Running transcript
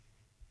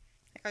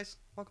Hey guys,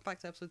 welcome back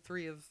to episode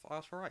 3 of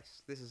Ice for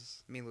Ice. This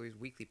is me and Louis'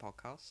 weekly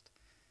podcast,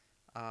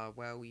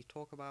 where we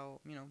talk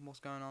about, what's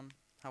going on,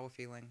 how we're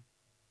feeling,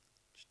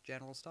 just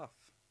general stuff.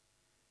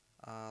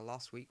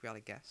 Last week we had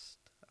a guest.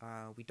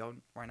 We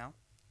don't right now.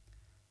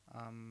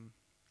 Um,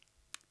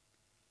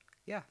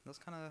 yeah, that's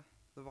kind of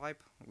the vibe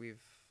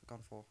we've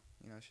gone for.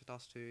 It's just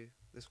us two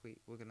this week.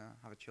 We're gonna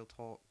have a chill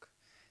talk.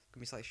 It's gonna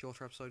be a slightly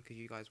shorter episode because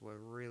you guys were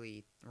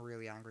really,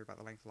 really angry about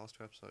the length of the last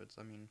two episodes.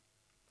 I mean,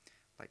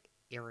 like,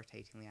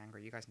 irritatingly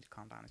angry. You guys need to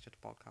calm down. It's just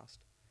a podcast.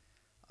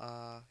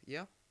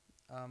 Yeah.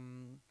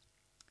 Um,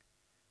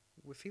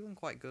 we're feeling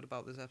quite good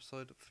about this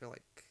episode. I feel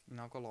like,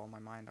 I've got a lot on my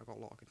mind. I've got a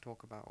lot I can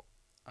talk about.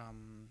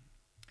 Um,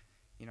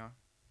 you know,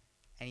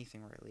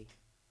 anything really.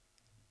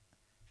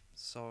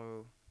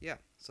 So, yeah.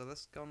 So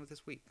let's go on with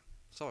this week.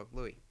 So,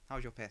 Louis, how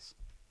was your piss?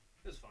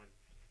 It's fine.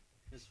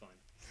 It's fine.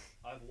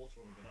 I have water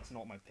on me, but that's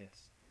not my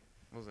piss.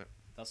 What was it?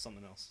 That's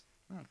something else.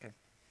 Oh, okay.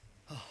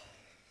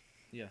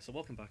 Yeah, so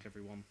welcome back,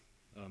 everyone.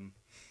 I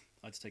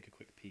had to take a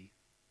quick pee.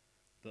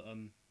 But,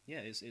 yeah,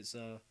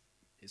 it's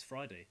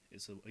Friday.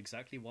 It's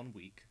exactly 1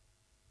 week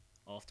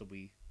after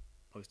we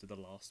posted the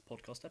last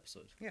podcast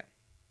episode. Yeah.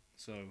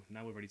 So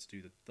now we're ready to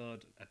do the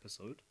third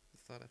episode.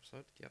 The third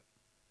episode, yep.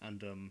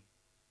 And,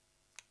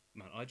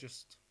 man, Can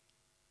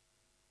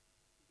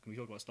we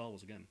talk about Star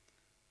Wars again?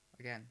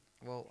 Again.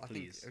 Well, I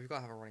Please. think we've got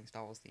to have a running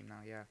Star Wars theme now,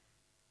 yeah.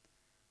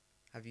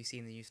 Have you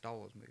seen the new Star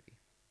Wars movie?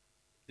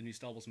 The new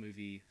Star Wars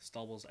movie,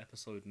 Star Wars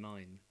Episode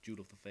 9, Duel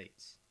of the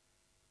Fates.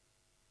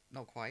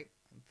 Not quite,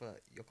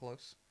 but you're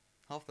close.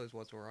 Half those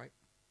words were right.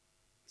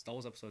 Star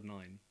Wars Episode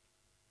 9,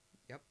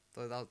 Yep,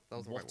 that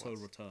was the right Watto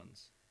words.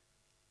 returns.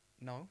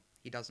 No,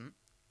 he doesn't.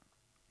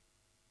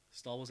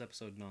 Star Wars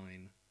Episode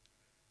 9,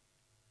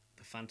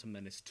 The Phantom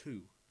Menace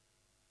 2.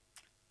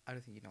 I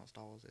don't think you know what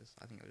Star Wars is.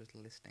 I think you're just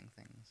listing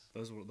things.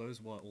 Those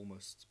were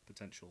almost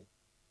potential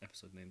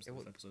episode names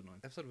of Episode 9.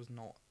 The episode was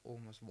not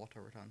almost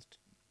Watto returns to...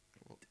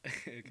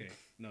 Okay,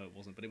 no it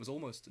wasn't, but it was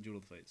almost Duel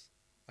of the Fates.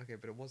 Okay,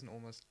 but it wasn't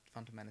almost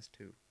Phantom Menace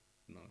 2.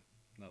 No,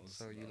 that was...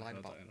 So you I lied heard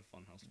about... that in a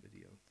Funhouse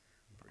video,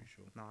 I'm pretty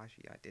sure. No,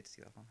 actually, I did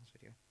see that Funhouse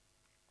video.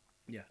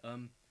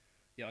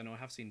 Yeah, I know I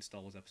have seen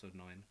Star Wars Episode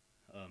 9.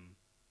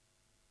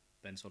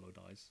 Ben Solo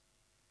dies.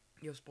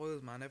 Yo,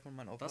 spoilers, man. Everyone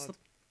might not have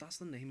That's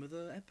the name of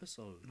the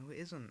episode. No, it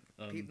isn't.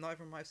 Not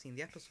everyone might have seen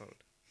the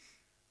episode.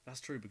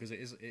 That's true, because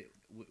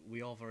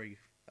we are very...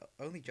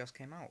 Only just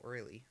came out,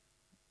 really.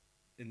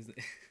 In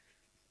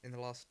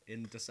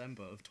In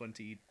December of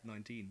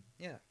 2019.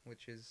 Yeah,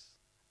 which is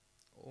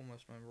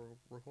almost when we're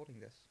recording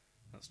this.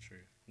 That's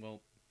true.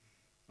 Well,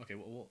 okay,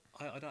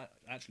 I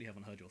actually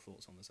haven't heard your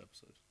thoughts on this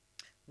episode.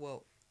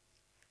 Well,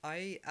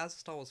 as a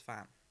Star Wars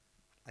fan,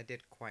 I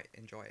did quite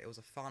enjoy it. It was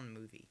a fun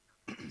movie,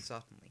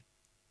 certainly.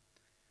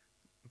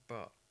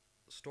 But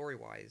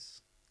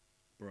story-wise,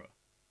 Bruh.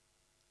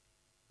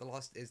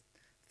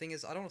 thing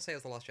is, I don't want to say it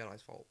was The Last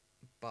Jedi's fault,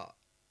 but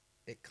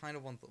it kind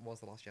of was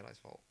The Last Jedi's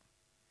fault.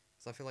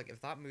 So I feel like if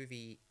that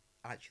movie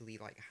actually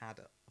had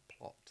a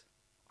plot,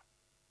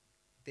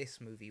 this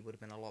movie would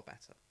have been a lot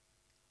better.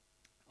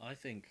 I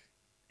think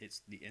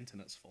it's the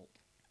internet's fault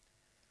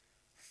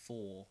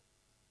for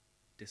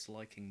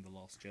disliking The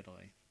Last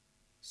Jedi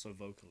so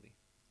vocally.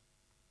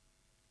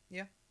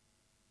 Yeah.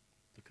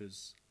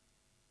 Because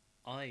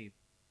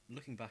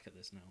looking back at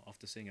this now,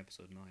 after seeing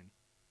Episode 9,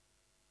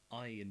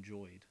 I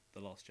enjoyed The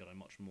Last Jedi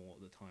much more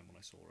at the time when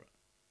I saw it.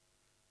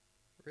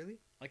 Really?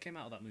 I came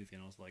out of that movie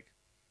and I was like,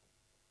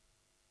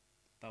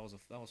 that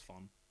was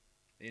fun.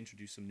 They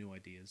introduced some new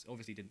ideas.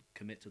 Obviously didn't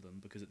commit to them,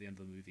 because at the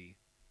end of the movie,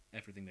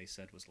 everything they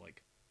said was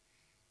like,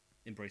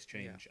 embrace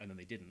change, and then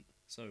they didn't.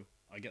 So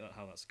I get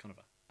how that's kind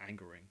of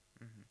angering.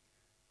 Mm-hmm.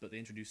 But they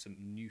introduced some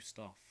new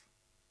stuff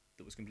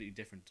that was completely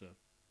different to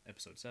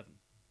Episode 7.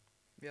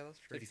 Yeah, that's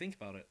true. So if you think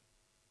about it,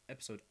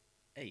 Episode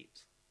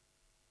 8,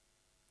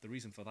 the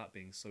reason for that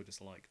being so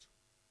disliked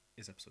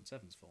is Episode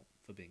 7's fault,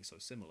 for being so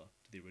similar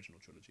to the original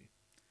trilogy.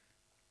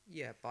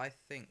 Yeah, but I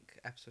think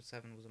Episode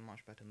 7 was a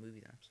much better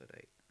movie than Episode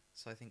 8.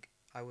 So I think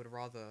I would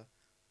rather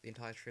the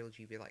entire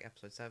trilogy be like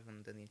Episode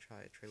 7 than the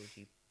entire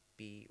trilogy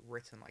be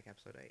written like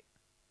Episode 8.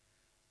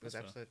 Because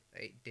That's Episode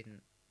 8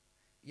 didn't...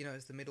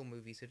 it's the middle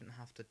movie, so it didn't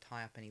have to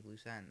tie up any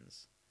loose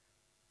ends.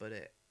 But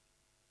it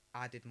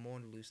added more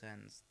loose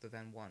ends that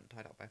then weren't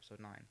tied up by Episode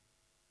 9.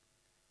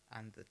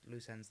 And the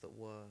loose ends that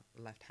were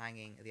left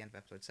hanging at the end of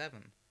Episode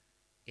 7,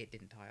 it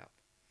didn't tie up.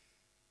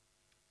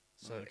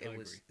 So I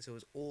agree. it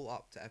was all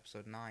up to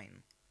Episode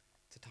 9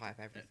 to tie up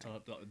everything. Tie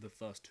up the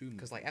first two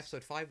movies. Because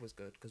Episode 5 was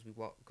good because we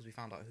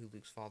found out who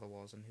Luke's father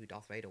was and who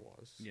Darth Vader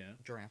was. Yeah.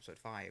 During Episode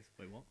 5.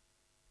 Wait, what?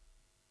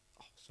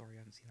 Oh, sorry, I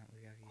haven't seen that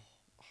movie, have you?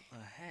 What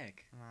the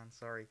heck? Man,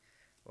 sorry.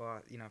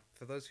 Well,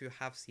 for those who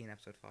have seen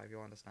Episode 5,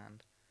 you'll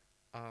understand.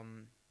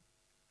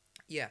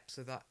 Yeah,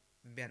 so that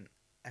meant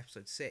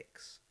Episode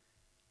 6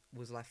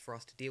 was left for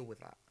us to deal with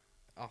that.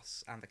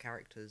 Us and the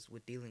characters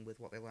were dealing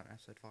with what they learned in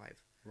Episode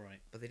 5. Right.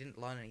 But they didn't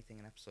learn anything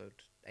in Episode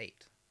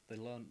 8. They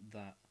learned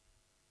that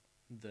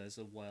there's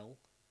a well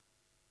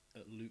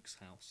at Luke's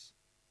house,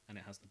 and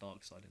it has the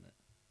dark side in it.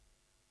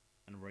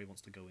 And Rey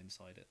wants to go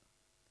inside it.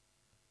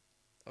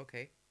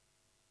 Okay.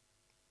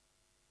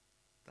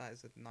 That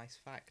is a nice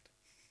fact,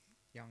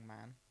 young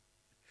man.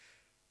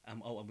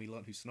 And we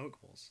learned who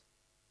Snoke was.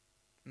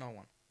 No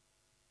one.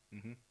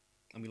 Mm-hmm.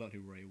 And we learned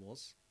who Rey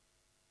was.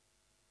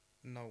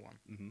 No one.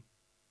 Mm-hmm.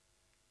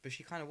 But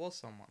she kind of was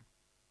someone.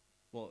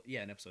 Well,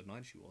 yeah, in episode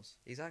 9 she was.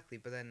 Exactly,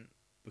 but then...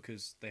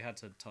 Because they had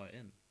to tie it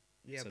in.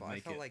 Yeah, but I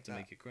felt like to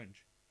make it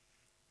cringe.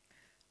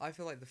 I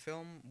feel like the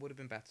film would have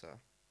been better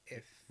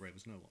if... Rey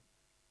was no one.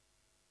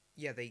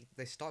 Yeah,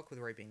 they stuck with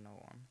Rey being no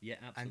one. Yeah,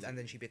 absolutely. And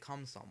then she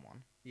becomes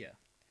someone. Yeah.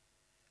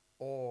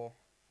 Or,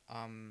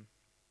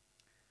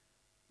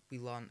 we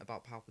learn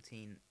about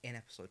Palpatine in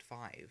episode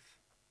 5.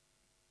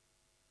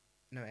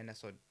 No, in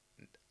episode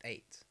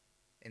 8.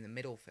 In the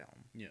middle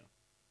film. Yeah.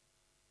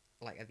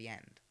 Like, at the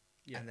end.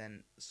 Yeah. And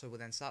then, so we're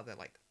then sat there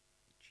like,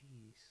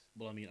 jeez.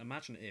 Well, I mean,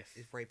 imagine if...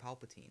 Is Rey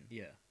Palpatine?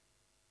 Yeah.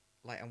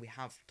 Like, and we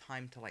have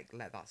time to, like,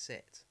 let that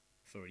sit.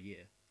 For a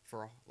year.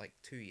 For, like,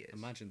 2 years.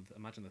 Imagine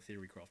the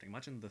theory crafting.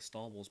 Imagine the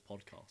Star Wars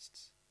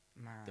podcasts.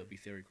 Man. That would be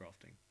theory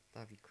crafting.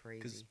 That'd be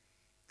crazy.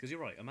 Because you're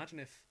right. Imagine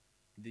if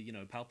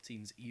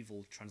Palpatine's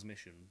evil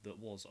transmission that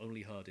was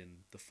only heard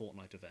in the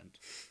Fortnite event.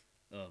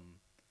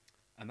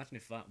 Imagine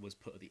if that was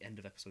put at the end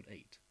of episode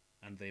 8,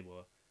 and they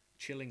were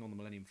chilling on the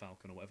Millennium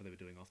Falcon or whatever they were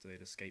doing after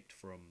they'd escaped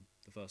from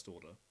the First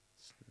Order.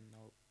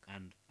 Snoke.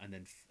 And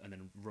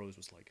then Rose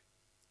was like,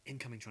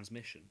 incoming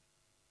transmission.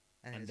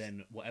 And it's-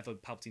 then whatever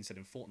Palpatine said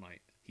in Fortnite,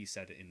 he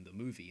said it in the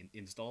movie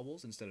in Star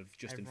Wars instead of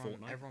just in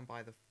Fortnite. Everyone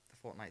buy the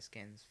Fortnite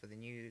skins for the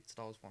new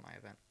Star Wars Fortnite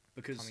event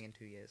coming in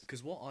 2 years.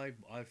 Because what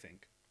I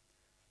think,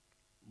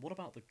 what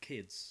about the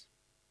kids,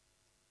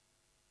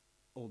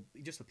 or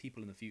just the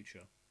people in the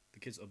future, the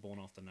kids that are born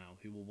after now,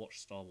 who will watch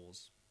Star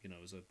Wars,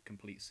 as a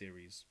complete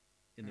series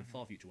in the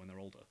far future when they're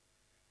older?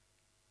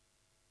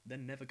 They're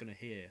never going to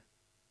hear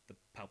the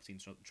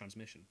Palpatine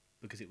transmission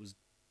because it was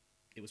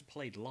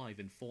played live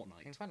in Fortnite.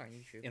 You can find it on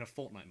YouTube. In a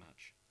Fortnite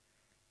match.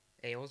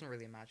 It wasn't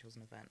really a match; it was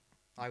an event.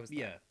 I was there.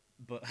 Yeah,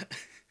 but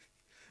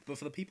but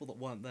for the people that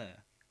weren't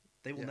there,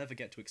 they will never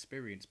get to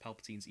experience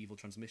Palpatine's evil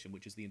transmission,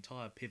 which is the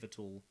entire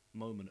pivotal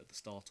moment at the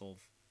start of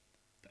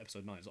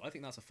episode 9. So I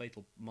think that's a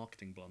fatal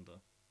marketing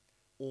blunder.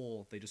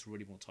 Or they just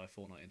really want to tie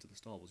Fortnite into the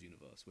Star Wars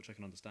universe, which I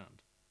can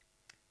understand.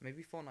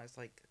 Maybe Fortnite's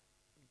like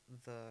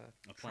the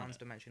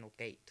trans-dimensional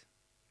gate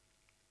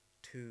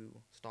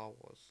to Star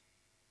Wars.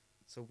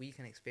 So we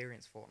can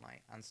experience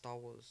Fortnite, and Star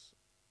Wars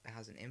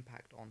has an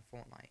impact on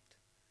Fortnite.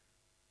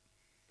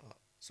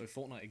 So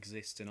Fortnite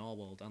exists in our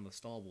world and the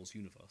Star Wars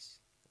universe.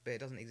 But it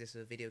doesn't exist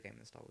as a video game in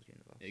the Star Wars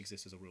universe. It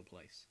exists as a real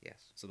place.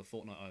 Yes. So the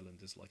Fortnite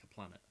Island is like a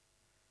planet.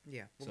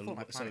 Yeah. Well,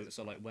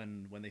 so like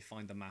when they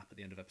find the map at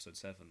the end of episode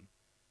 7,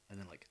 and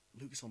then like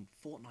Luke's on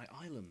Fortnite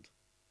Island.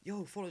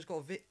 Yo, Fortnite's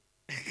got a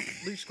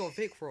Luke's got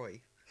a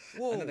Vicroy.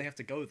 Whoa. And then they have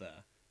to go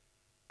there.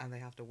 And they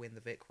have to win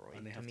the Vicroy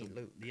And they have meet to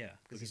Luke. Yeah,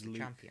 because he's the Luke,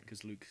 champion.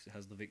 Because Luke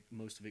has the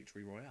most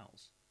victory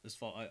royales. That's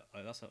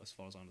as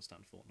far as I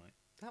understand Fortnite.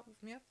 That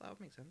would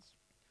make sense.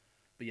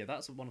 But yeah,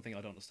 that's one thing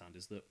I don't understand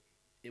is that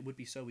it would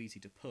be so easy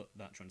to put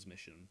that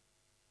transmission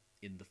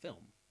in the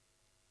film.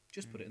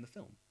 Just put it in the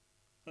film.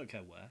 I don't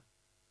care where.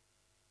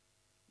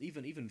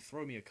 Even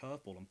throw me a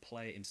curveball and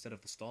play it instead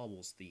of the Star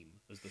Wars theme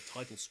as the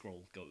title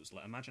scroll goes.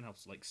 Like, imagine how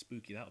like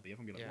spooky that would be.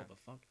 Everyone would be like, what the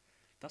fuck?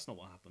 That's not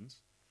what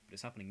happens. But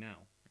it's happening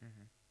now.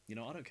 Mm-hmm.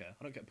 I don't care.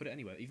 Put it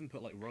anywhere. Even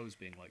put like Rose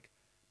being like,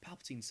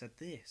 Palpatine said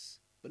this.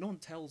 But no one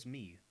tells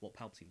me what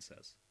Palpatine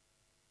says.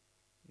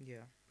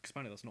 Yeah. Because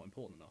apparently that's not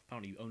important enough.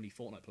 Apparently only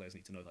Fortnite players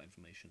need to know that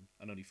information.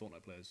 And only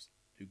Fortnite players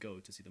who go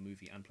to see the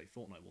movie and play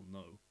Fortnite will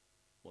know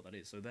what that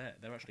is. So they're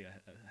actually a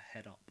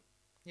head up.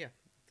 Yeah.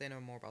 They know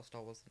more about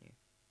Star Wars than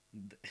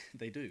you.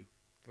 They do.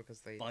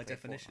 Because they by play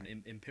definition,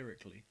 Fortnite.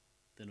 empirically,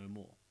 they know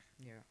more.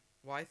 Yeah.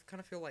 Well, I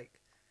kind of feel like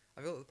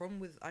the problem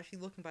with actually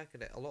looking back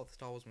at it, a lot of the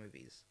Star Wars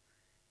movies,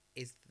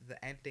 is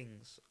the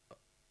endings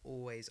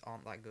always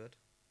aren't that good.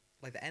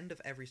 Like the end of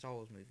every Star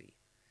Wars movie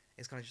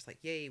is kind of just like,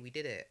 yay, we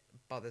did it,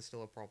 but there's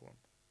still a problem.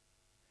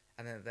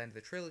 And then at the end of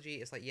the trilogy,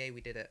 it's like, yay,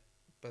 we did it,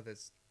 but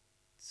there's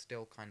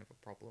still kind of a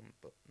problem,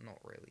 but not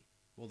really.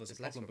 Well, there's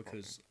a less problem of a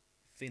because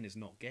Finn is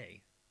not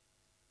gay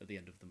at the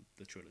end of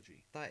the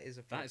trilogy. That is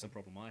a problem. That is a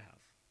problem I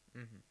have.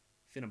 Mm-hmm.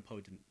 Finn and Poe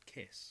didn't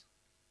kiss.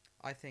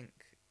 I think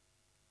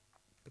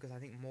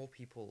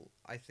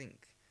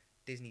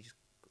Disney just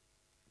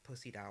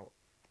pussied out,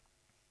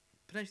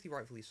 potentially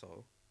rightfully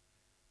so,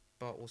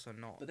 but also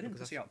not. But they didn't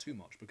pussy out too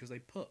much because they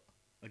put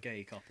a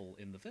gay couple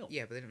in the film.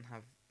 Yeah, but they didn't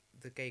have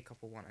the gay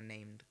couple weren't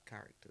named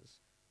characters.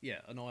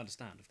 Yeah, no, I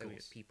understand, of They were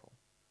course. just people.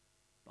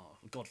 Oh,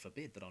 God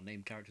forbid that our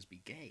named characters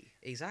be gay.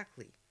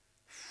 Exactly,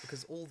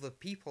 because all the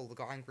people that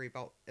got angry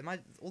about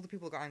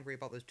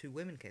those two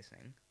women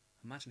kissing.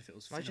 Imagine if it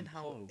was. Imagine Finn and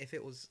how Poe. if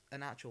it was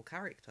an actual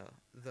character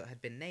that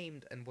had been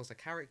named and was a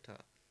character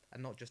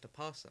and not just a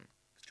person.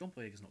 Because John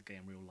Boyega's not gay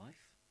in real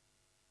life.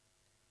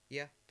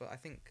 Yeah, but I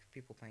think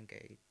people playing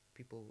gay,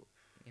 people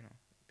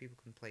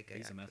can play gay.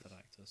 He's a actors. method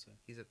actor, so.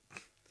 He's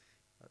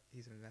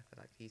a method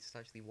actor. He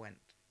actually went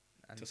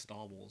To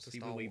Star Wars. to He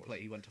Star Wars.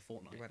 He went to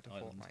Fortnite. He went to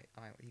Island.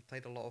 Fortnite. He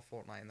played a lot of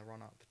Fortnite in the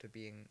run up to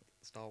being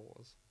Star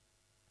Wars.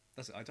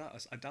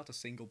 That's, I doubt a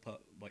single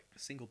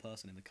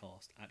person in the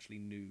cast actually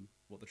knew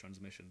what the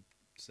transmission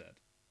said.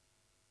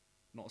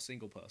 Not a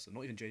single person,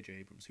 not even J.J.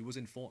 Abrams, who was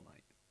in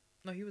Fortnite.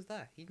 No, he was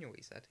there. He knew what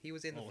he said. He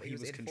was in the. He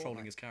was in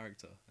controlling Fortnite. his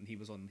character, and he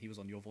was on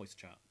your voice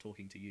chat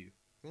talking to you.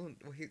 Well,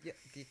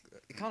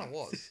 he kind of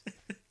was.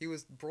 He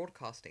was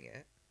broadcasting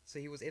it, so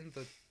he was in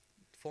the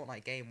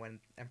Fortnite game when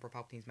Emperor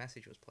Palpatine's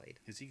message was played.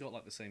 Has he got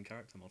like the same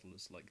character model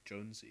as like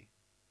Jonesy?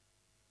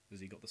 Has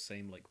he got the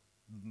same like?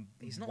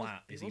 He's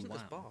not. He Is wasn't he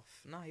as wham?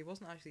 buff. No, he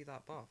wasn't actually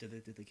that buff. Did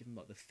they give him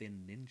like the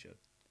thin ninja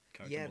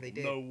character Yeah, model? they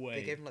did. No way.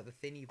 They gave him like the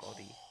thinny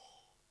body.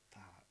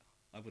 That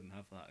I wouldn't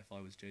have that if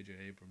I was J.J.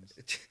 Abrams.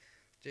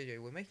 JJ,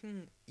 we're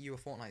making you a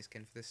Fortnite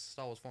skin for this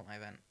Star Wars Fortnite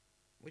event.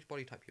 Which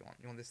body type you want?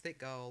 You want this thick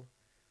girl,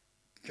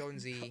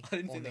 Jonesy, I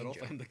didn't or think that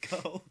Ninja? off him the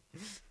girl.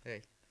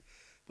 Hey.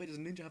 Wait, does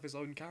Ninja have his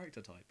own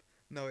character type?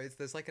 No,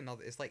 there's like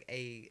another. It's like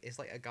a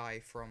guy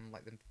from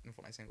like the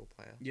Fortnite single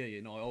player.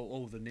 Yeah, no.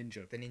 Oh, the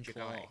ninja. The ninja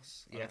guy.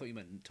 class. Yeah. I thought you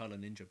meant Tyler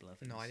Ninja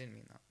Blevins. No, I didn't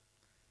mean that.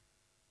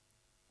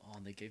 Oh,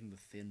 and they gave him the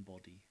thin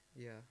body.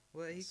 Yeah.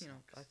 Well, he, That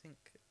I sucks. think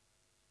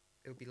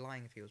it would be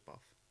lying if he was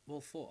buff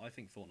Well, I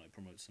think Fortnite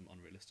promotes some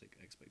unrealistic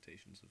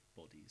expectations of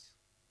bodies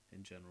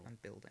in general and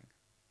building,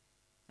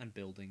 and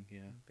building.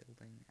 Yeah,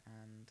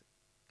 and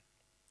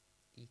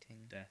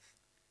eating death,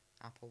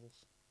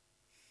 apples.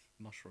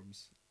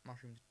 mushrooms.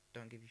 Mushrooms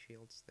don't give you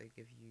shields; they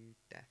give you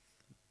death.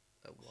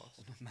 At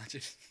worst.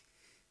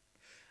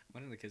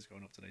 Imagine the kids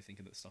growing up today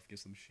thinking that stuff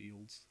gives them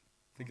shields.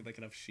 Thinking they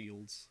can have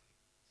shields.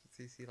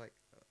 So you see like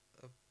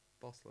a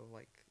bottle of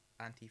like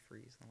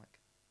antifreeze, and I'm like,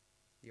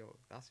 yo,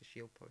 that's a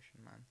shield potion,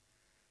 man.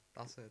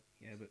 That's a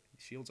Yeah, but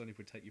shields only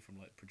protect you from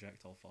like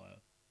projectile fire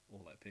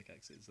or like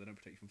pickaxes. They don't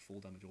protect you from fall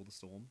damage or the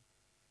storm.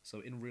 So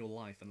in real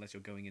life, unless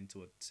you're going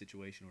into a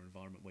situation or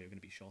environment where you're going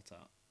to be shot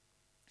at,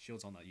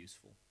 shields aren't that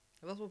useful.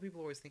 That's what people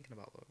are always thinking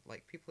about though.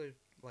 Like people are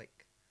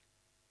like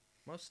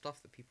most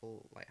stuff that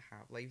people like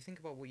have. Like you think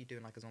about what you do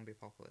in like a zombie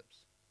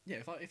apocalypse. Yeah,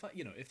 if I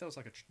if there was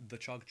like the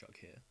chug jug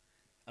here,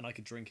 and I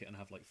could drink it and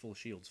have like full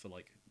shields for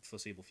like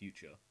foreseeable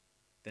future,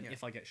 then Yeah.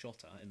 if I get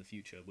shot at in the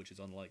future, which is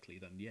unlikely,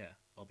 then yeah,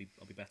 I'll be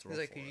better off It's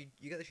like for it.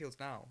 you get the shields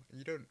now, and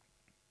you don't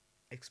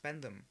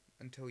expend them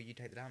until you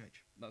take the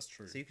damage. That's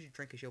true. So you could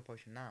drink a shield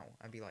potion now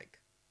and be like,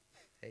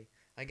 hey,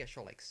 I get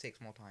shot like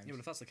 6 more times. Yeah, but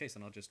if that's the case,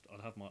 then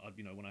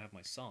when I have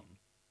my son,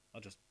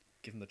 I'll just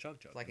give him the chug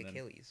jug. Like and then-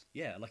 Achilles.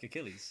 Yeah, like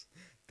Achilles.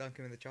 Dunk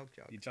him in the chug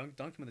jug. You dunk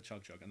him in the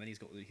chug jug, and then he's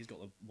got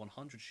the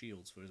 100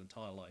 shields for his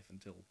entire life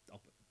until,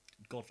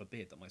 God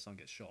forbid, that my son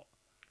gets shot.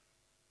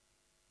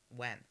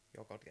 When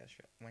your god gets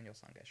shot. When your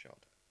son gets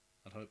shot.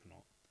 I'd hope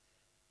not.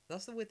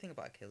 That's the weird thing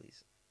about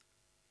Achilles.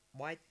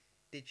 Why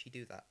did she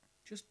do that?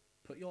 Just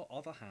put your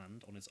other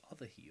hand on his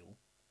other heel,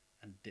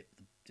 and dip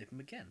him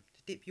again.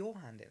 To dip your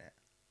hand in it.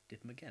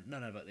 Dip him again. No,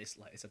 but it's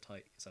a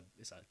tight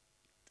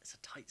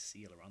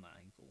seal around that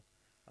ankle.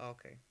 Oh,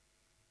 okay.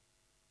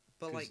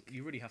 But 'Cause like,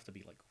 you really have to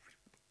be like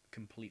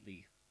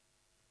completely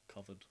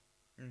covered.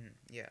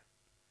 yeah.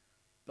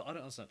 But I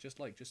don't understand. Just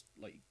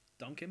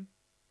dunk him,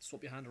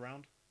 swap your hand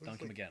around, Well, dunk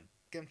it's him like- again.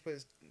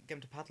 Get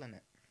him to paddle in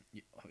it.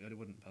 I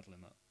wouldn't paddle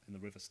in that in the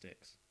river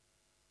Styx.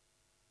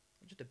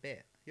 Just a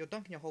bit. You're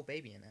dunking your whole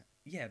baby in it.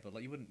 Yeah, but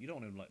like you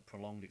don't want like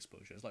prolonged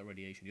exposure. It's like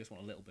radiation. You just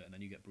want a little bit, and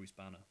then you get Bruce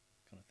Banner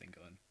kind of thing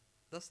going.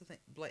 That's the thing.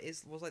 Like,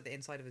 was like the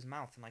inside of his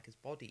mouth and like his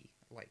body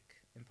like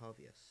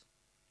impervious?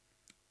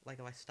 Like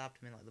if I stabbed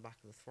him in like the back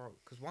of the throat,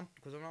 because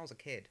when I was a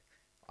kid,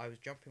 I was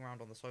jumping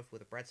around on the sofa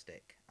with a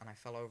breadstick, and I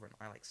fell over and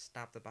I like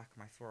stabbed the back of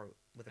my throat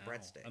with a Ow.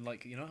 breadstick. And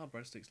like you know how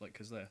breadsticks like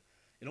because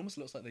it almost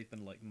looks like they've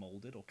been like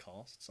molded or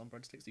cast. Some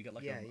breadsticks you get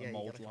like a you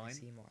mold get, like, a line,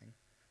 seam line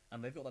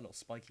and they've got that little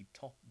spiky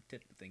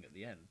tip thing at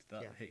the end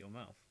that Yeah. hit your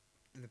mouth.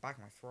 in the back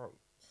of my throat.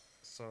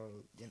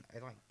 So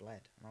it like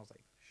bled, and I was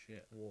like,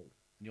 Shit. whoa.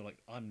 And you're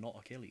like, I'm not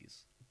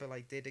Achilles. But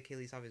like, did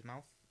Achilles have his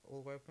mouth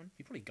all the way open?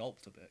 He probably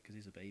gulped a bit because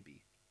he's a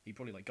baby. He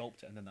probably like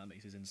gulped it, and then that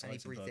makes his And he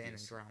insides breathed it in and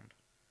impervious. drowned.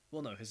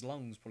 Well, no, his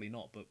lungs probably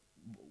not. But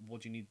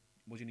what do you need?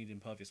 What do you need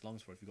impervious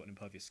lungs for if you've got an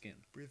impervious skin?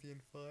 Breathing in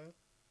fire.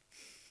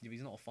 Yeah, but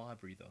he's not a fire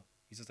breather.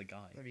 He's just a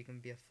guy, Maybe you can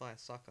be a fire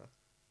sucker.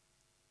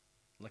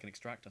 like an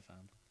extractor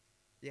fan.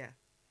 Yeah.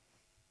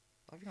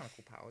 That'd be kind of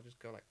cool power. Just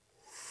go like.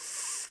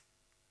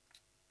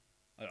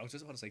 I was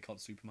just about to say,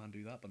 can't Superman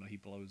do that? But no, he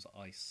blows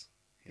ice.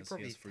 He has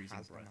probably freezing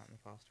has done breath. that in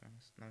the past, to be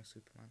honest. No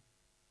Superman.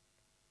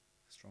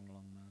 Strong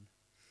lung man.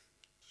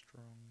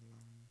 Strong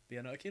lung. But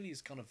yeah, no,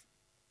 Achilles kind of,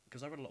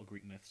 because I read a lot of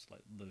Greek myths,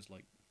 like those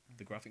like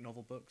the graphic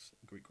novel books,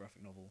 Greek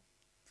graphic novel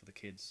for the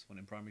kids when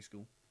in primary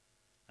school,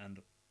 and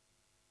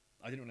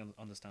I didn't really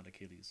understand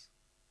Achilles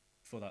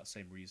for that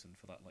same reason,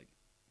 for that like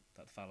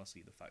that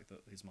fallacy, the fact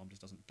that his mom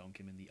just doesn't dunk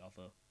him in the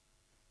other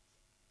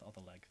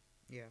leg.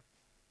 Yeah.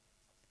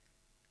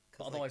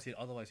 But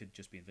otherwise he'd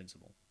just be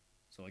invincible.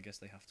 So I guess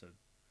they have to.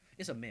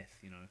 It's a myth,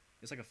 you know.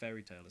 It's like a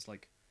fairy tale. It's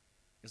like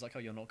how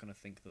you're not gonna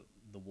think that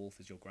the wolf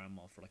is your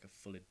grandma for like a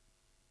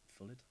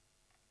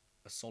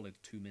solid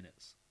 2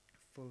 minutes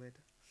Fulled.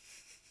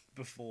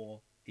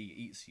 before he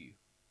eats you.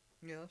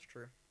 Yeah, that's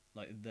true.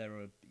 Like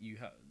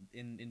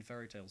in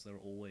fairy tales there are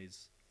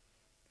always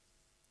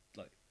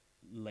like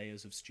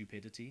layers of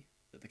stupidity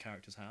that the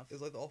characters have.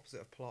 It's like the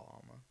opposite of plot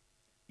armor,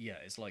 Yeah,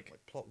 it's like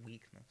plot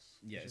weakness.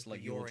 Yeah, It's it's just like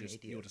that you're an just-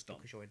 idiot you're just dumb.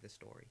 because you're in this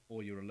story.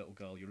 or you're a little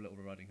girl, you're Little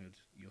Riding Hood,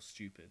 you're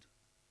stupid,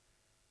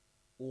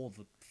 or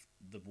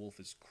the wolf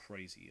is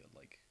crazy at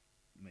like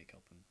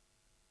makeup and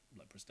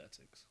like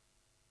prosthetics.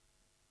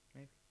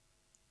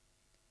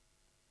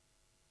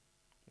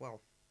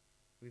 Well,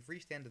 we've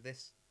reached the end of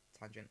this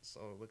tangent,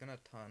 so we're gonna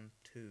turn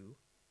to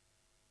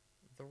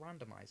the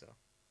randomizer.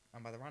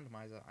 And by the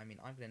randomizer, I mean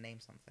I'm gonna name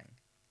something,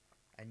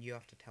 and you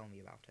have to tell me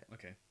about it.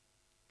 Okay,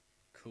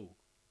 cool.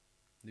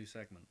 New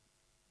segment.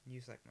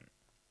 New segment.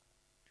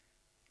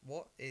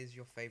 What is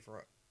your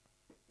favorite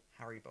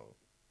Haribo?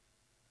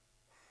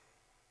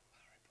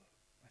 Haribo.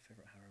 My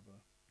favorite Haribo.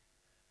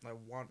 Like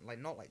one, like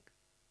not like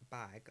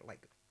bag,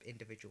 like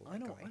individual. I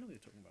know. guy. I know what you're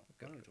talking about.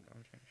 I know what you're talking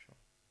I'm trying to show.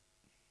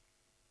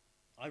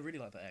 about. I really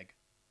like the egg,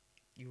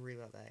 You really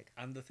like the egg.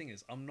 and the thing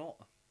is, I'm not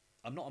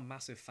a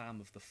massive fan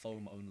of the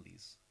foam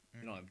onlys.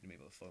 You know what I mean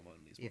by the foam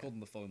onlys. We Yeah. call them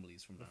the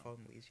foamlies from The now.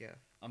 foamlies, yeah,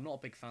 I'm not a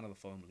big fan of the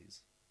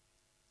foamlies.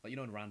 Like, you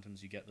know, in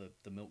randoms you get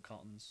the milk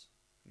cartons,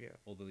 yeah.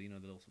 or the the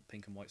little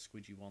pink and white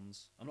squidgy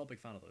ones. I'm not a big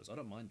fan of those. I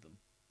don't mind them.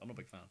 I'm not a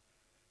big fan.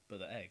 But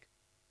the egg,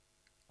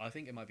 I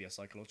think it might be a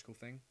psychological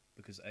thing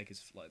because egg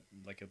is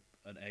like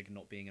an egg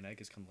not being an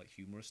egg is kind of like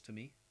humorous to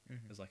me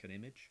Mm-hmm. as like an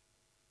image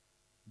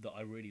that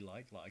I really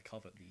like. Like I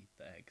covet the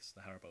eggs,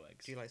 the Haribo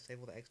eggs. Do you like save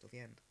all the eggs till the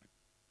end?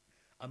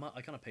 I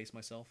kind of pace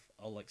myself.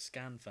 I'll like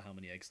scan for how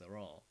many eggs there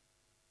are,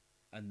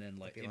 and then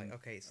like Be like,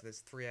 okay, so there's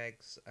 3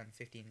 eggs and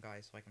 15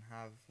 guys, so I can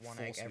have one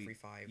 4 egg every sweet-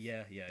 5.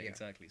 Yeah, Yeah.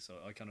 exactly. So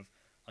I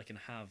can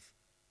have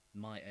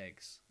my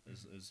eggs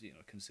as you know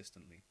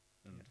consistently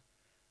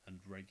and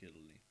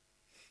regularly.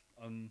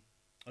 I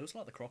also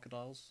like the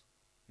crocodiles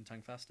in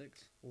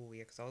Tangfastics Oh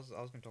yeah, because I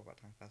was gonna talk about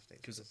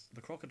Tangfastics. because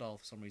the crocodile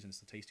for some reason is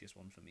the tastiest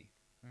one for me.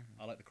 Mhm.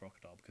 I like the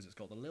crocodile because it's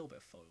got the little bit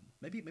of foam.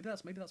 Maybe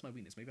that's my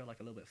weakness. Maybe I like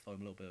a little bit of foam,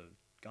 a little bit of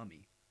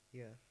gummy.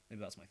 Yeah.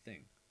 Maybe that's my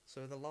thing.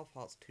 So the Love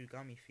Heart's too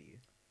gummy for you.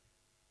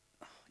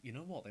 You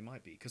know what? They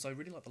might be because I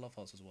really like the Love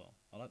Hearts as well.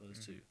 I like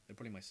those too. They're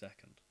probably my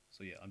second.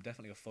 So yeah, I'm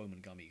definitely a foam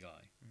and gummy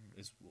guy.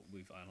 Is what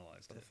we've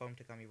analysed. But It. the foam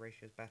to gummy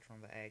ratio is better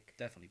on the egg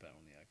Definitely better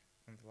on the egg.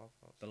 than the Love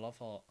Hearts. The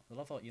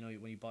Love Heart. You know,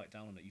 when you bite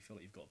down on it, you feel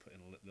like you've got to put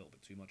in a little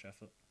bit too much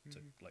effort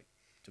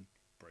to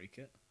break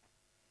it.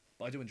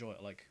 But I do enjoy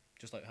it. Like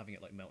just like having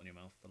it like melt in your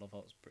mouth. The Love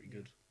Heart's pretty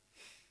good.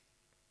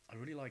 I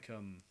really like What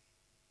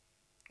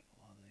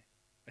are they?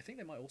 I think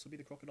they might also be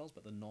the crocodiles,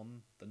 but the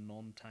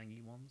non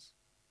tangy ones.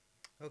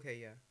 Okay,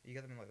 yeah. You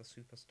get them in like the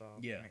Superstar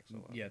Yeah, mix or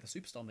whatever. yeah. The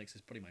Superstar mix is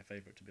probably my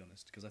favorite to be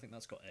honest, because I think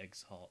that's got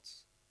eggs,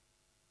 hearts,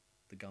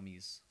 the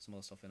gummies, some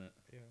other stuff in it.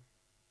 Yeah.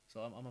 So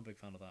I'm a big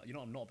fan of that. You know,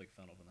 what I'm not a big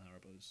fan of in the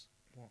Haribos.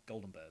 What?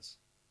 Golden Bears.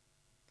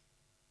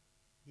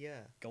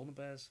 Yeah. Golden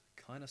Bears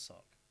kind of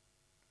suck.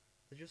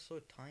 They're just so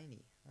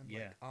tiny and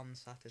Yeah. like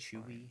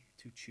unsatisfying.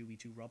 Chewy,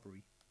 too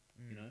rubbery.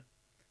 You know.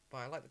 But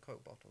I like the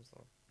Coke bottles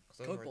though. 'Cause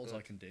those Coke are a bottles I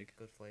good- can dig.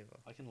 Good flavour.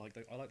 I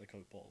like the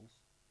Coke bottles.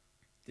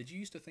 Did you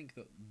used to think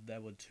that there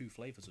were 2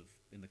 flavors of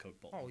in the Coke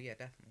bottle? Oh yeah,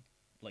 definitely.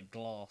 Like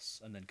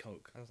glass and then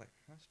Coke. I was like,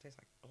 that just tastes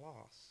like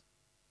glass.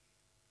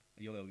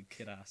 Your little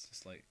kid ass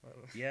just like,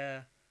 Well,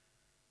 yeah,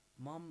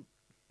 Mum,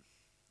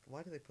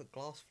 Why do they put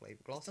glass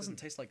flavour? Glass it doesn't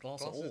isn't- taste like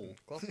glass at glass all.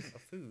 Glass isn't a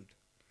food.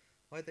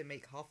 Why did they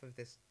make half of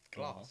this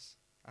glass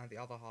and the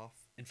other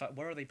half? In fact,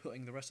 where are they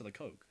putting the rest of the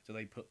Coke? Do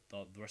they put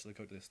the rest of the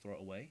Coke? Do they just throw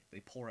it away?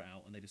 They pour it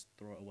out and they just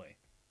throw it away.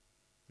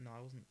 No, I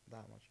wasn't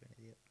that much of an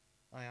idiot.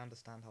 I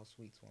understand how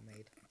sweets were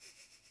made.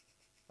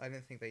 I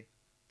didn't think they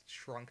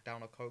shrunk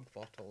down a Coke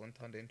bottle and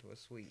turned it into a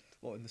sweet.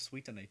 What in the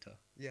sweetenator?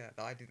 Yeah,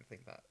 I didn't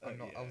think that. Oh, I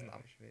wasn't yeah, that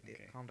much of an idiot.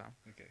 okay. Calm down.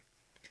 Okay.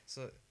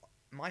 So,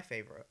 my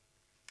favourite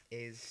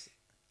is,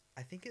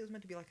 I think it was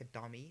meant to be like a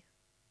dummy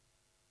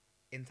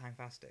in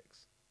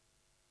Tangfastics.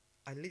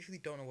 I literally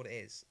don't know what it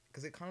is,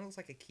 because it kind of looks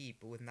like a key,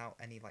 but without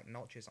any, like,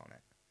 notches on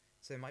it.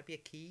 So it might be a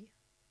key.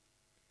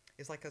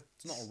 It's like a...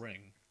 It's not a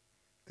ring.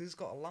 Because it's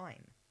got a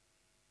line.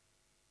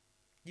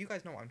 You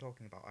guys know what I'm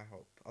talking about, I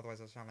hope. Otherwise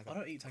I sound like I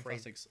don't eat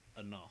crazy... Tangfastics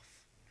enough,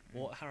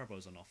 or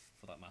Haribo's enough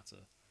for that matter,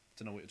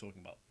 to know what you're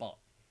talking about. But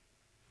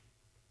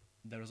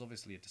there is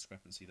obviously a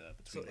discrepancy there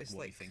between it's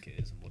what you like- think it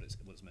is and what it's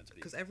meant to be.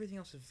 Because everything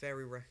else is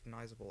very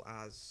recognisable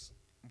as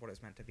what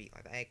it's meant to be.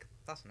 Like the egg,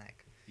 that's an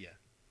egg. Yeah.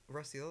 The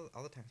rest of the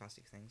other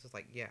Tangfastic things is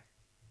like, yeah,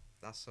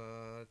 that's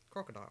a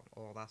crocodile,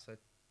 or that's a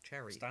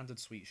cherry. Standard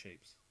sweet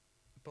shapes.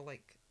 But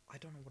like, I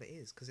don't know what it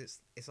is, because it's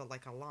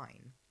like a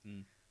line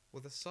Mm.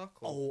 with a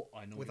circle. Oh,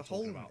 I know with what a you're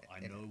talking hole about.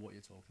 I in know it. what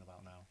you're talking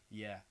about now.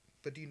 Yeah.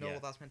 But do you know yeah.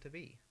 what that's meant to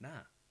be? Nah.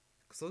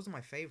 Because those are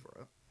my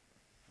favourite.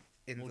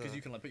 Well, because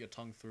you can like put your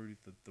tongue through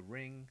the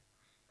ring.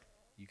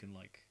 You can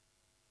like.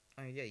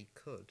 Oh yeah, you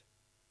could.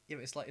 Yeah,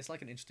 but it's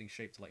like an interesting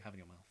shape to like have in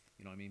your mouth.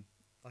 You know what I mean?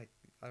 Like,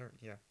 I don't.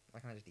 Yeah, I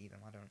can just eat them.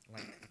 I don't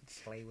like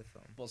play with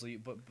them. But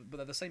but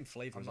they're the same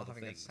flavour I'm as not other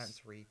having things. a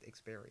sensory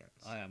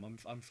experience. I am. I'm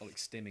like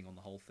stimming on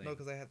the whole thing. No,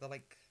 because they're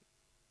like.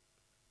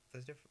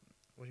 There's different.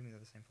 What do you mean they're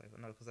the same flavor?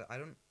 No, because I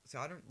don't. So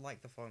I don't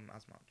like the foam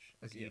as much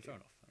as Okay, you yeah, do. fair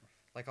enough. Fair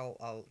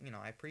enough.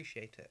 Like I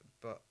appreciate it,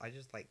 but I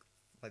just like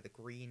like the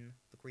green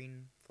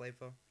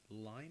flavor,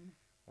 Lime?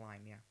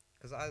 lime. Yeah,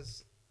 because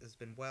as has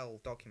been well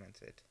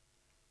documented,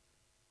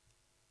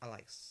 I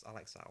like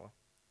sour.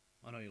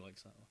 I know you like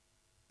sour.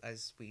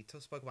 As we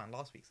spoke about in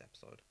last week's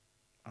episode,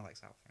 I like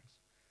sour things.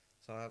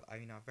 So I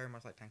very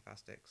much like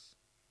Tankfastics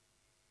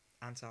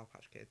and Sour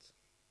Patch Kids.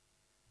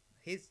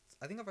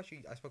 I think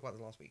I spoke about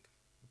this last week,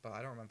 but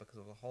I don't remember because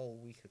it was a whole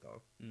week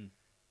ago. Mm.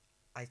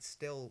 I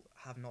still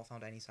have not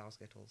found any sour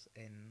Skittles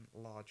in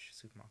large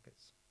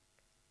supermarkets.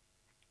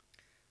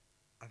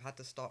 I've had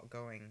to start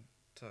going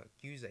to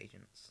use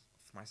agents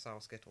for my sour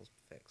Skittles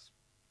fix.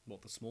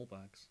 What, the small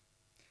bags?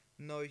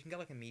 No, you can get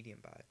like a medium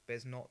bag, but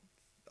it's not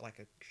like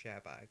a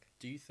share bag.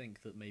 Do you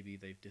think that maybe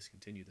they've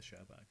discontinued the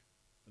share bag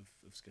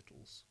of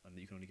Skittles and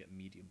that you can only get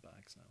medium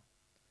bags now?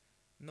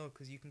 No,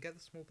 because you can get the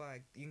small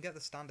bag. You can get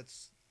the standard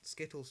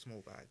Skittles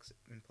small bags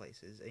in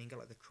places, and you can get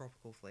like the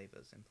tropical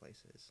flavors in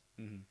places,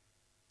 Mm-hmm.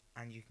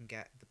 and you can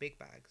get the big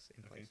bags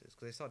in Okay. places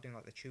because they start doing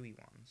like the chewy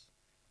ones.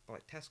 But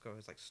like Tesco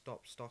has like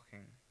stopped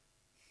stocking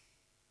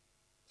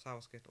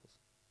sour Skittles.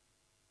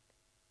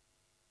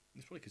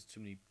 It's probably because too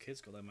many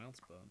kids got their mouths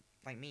burnt.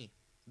 Like me.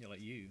 Yeah,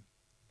 like you.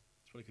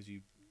 It's probably because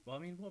you. Well, I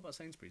mean, what about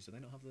Sainsbury's? Do they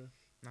not have the?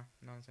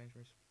 No in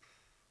Sainsbury's.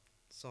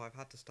 So I've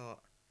had to start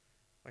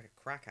like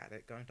a crack at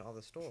it going to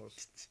other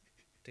stores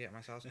to get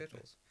my sour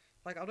Skittles.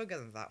 Like I don't get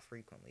them that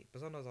frequently,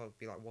 but sometimes I'll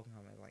be like walking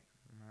home and be like,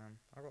 man,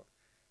 I've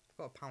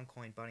got a pound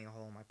coin burning a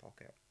hole in my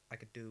pocket. I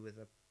could do with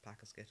a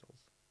pack of Skittles.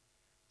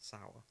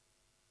 Sour.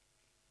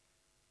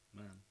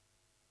 Man.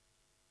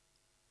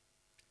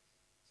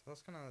 So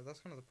that's kind of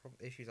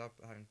the issues I've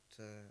having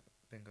to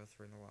been go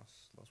through in the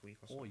last week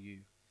or so. Or you.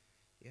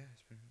 Yeah,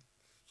 it's been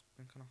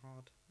kind of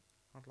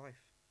hard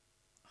life.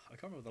 I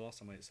can't remember the last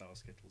time I ate sour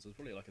Skittles. It was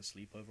probably like a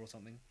sleepover or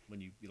something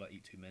when you like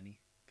eat too many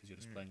because you're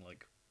just playing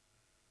like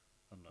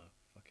I don't know,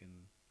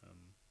 fucking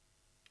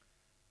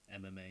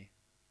MMA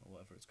or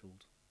whatever it's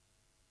called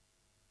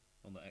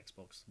on the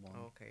Xbox One.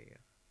 Oh, okay, yeah.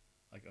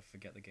 I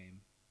forget the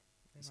game.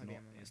 It It's might be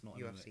not. MMA. It's not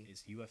UFC. MMA.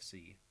 It's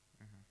UFC.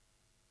 Mhm.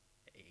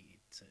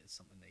 It's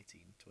something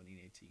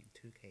 2018.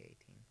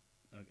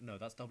 2K18. No,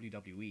 that's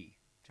WWE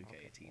 2K18.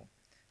 Okay,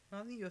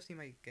 well, I think UFC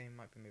game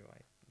might be made by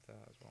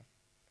that as well.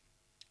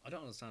 I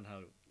don't understand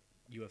how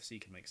UFC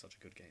can make such a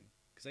good game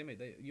because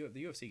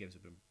the UFC games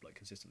have been like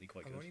consistently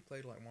quite I've good. only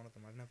played like one of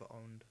them. I've never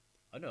owned.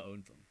 I know I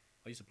owned them.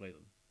 I used to play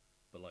them,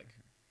 but like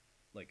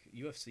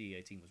UFC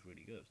 18 was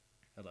really good.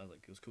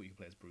 It was cool. You could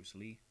play as Bruce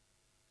Lee.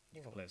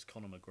 You could play as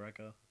Conor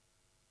McGregor.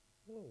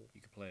 Whoa.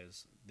 You could play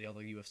as the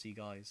other UFC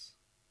guys.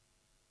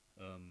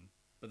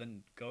 But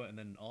then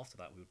after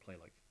that we would play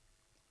like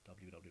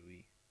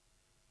WWE,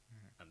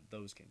 and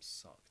those games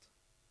sucked.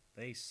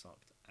 They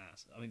sucked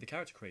ass. I mean, the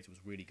character creator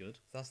was really good.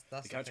 That's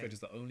The character creator is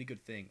the only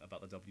good thing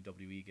about the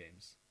WWE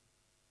games.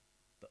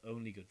 The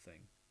only good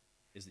thing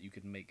is that you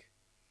could make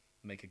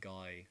a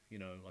guy,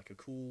 like a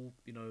cool,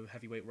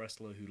 heavyweight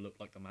wrestler who looked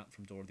like the Matt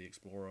from Dora the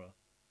Explorer.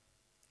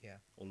 Yeah.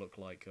 Or look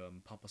like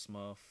Papa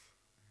Smurf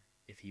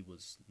if he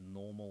was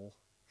normal.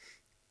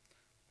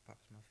 Papa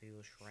Smurf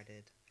was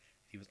shredded.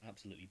 If he was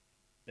absolutely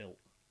built.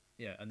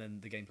 Yeah, and then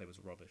the gameplay was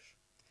rubbish.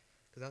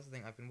 Because that's the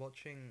thing. I've been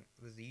watching.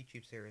 There's a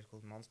YouTube series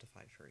called Monster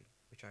Factory,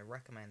 which I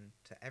recommend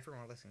to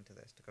everyone listening to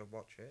this to go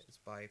watch it. It's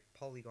by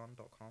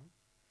Polygon.com.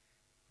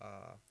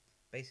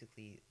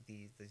 Basically,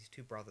 these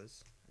two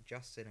brothers,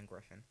 Justin and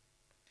Griffin,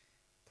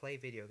 play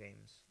video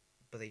games,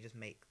 but they just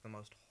make the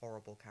most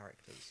horrible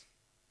characters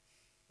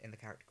in the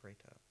character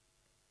creator.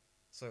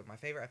 So my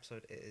favorite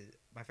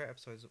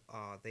episodes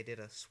are they did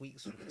a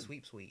sweeps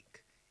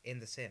week in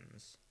The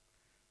Sims,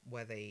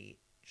 where they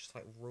just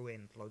like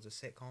ruined loads of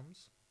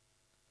sitcoms.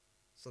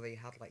 So they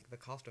had like the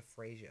cast of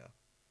Frasier,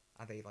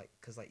 and they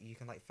because you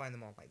can like find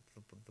them on like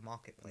the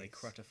marketplace. And they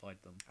cratified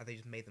them. And they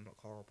just made them look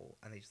horrible,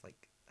 and they just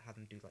like had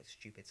them do like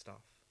stupid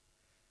stuff,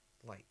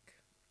 like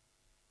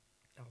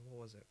what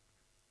was it?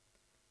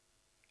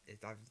 It's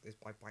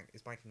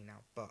blanking me now,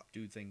 but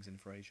Do things in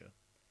Frasier.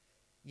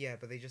 yeah,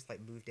 but they just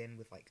like moved in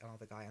with like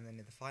another guy, and then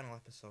in the final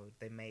episode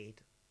they made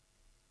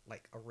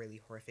like a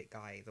really horrific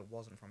guy that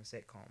wasn't from a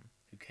sitcom.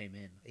 Who came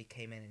in. He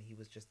came in and he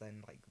was just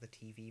then like the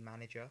TV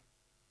manager.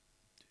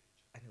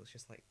 And it was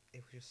just like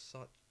it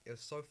was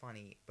so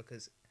funny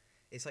because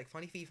it's like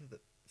funny for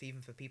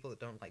even for people that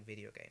don't like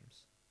video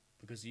games.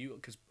 Because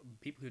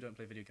people who don't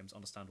play video games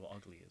understand what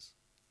ugly is.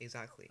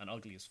 Exactly. And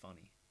ugly is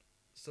funny.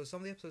 So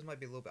some of the episodes might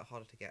be a little bit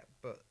harder to get,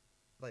 but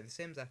like the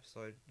Sims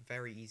episode,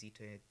 very easy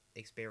to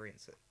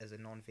experience as a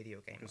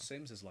non-video gamer. Because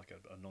Sims is like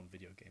a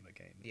non-video gamer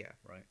game. Yeah.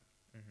 Right?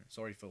 Mhm.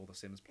 Sorry for all the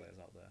Sims players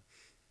out there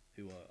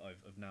who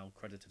I've now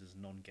credited as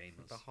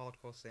non-gamers. The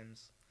hardcore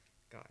Sims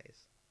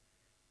guys.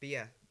 But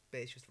yeah,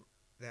 it's just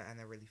they're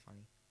really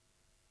funny.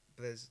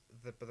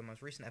 But the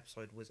most recent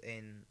episode was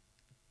in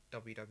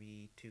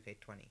WWE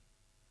 2K20,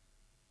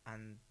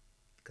 and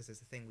because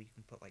there's a thing where you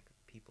can put like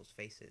people's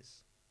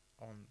faces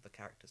on the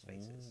characters'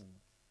 faces, Ooh.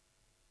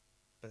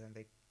 but then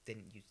they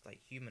didn't use like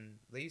human.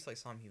 They used like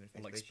some human Or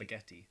faces. like They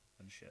spaghetti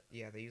and shit.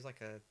 Yeah, they use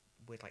like a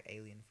weird like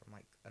alien from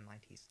like a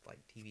 90s like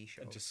TV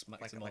show. And just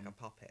smacked like him like on a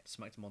puppet.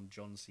 Smacked him on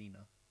John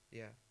Cena.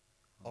 Yeah.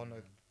 Oh no,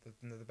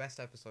 man. the best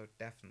episode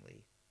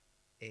definitely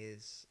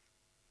is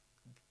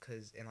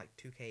because in like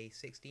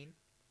 2K16,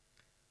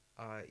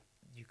 uh,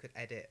 you could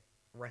edit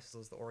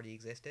wrestlers that already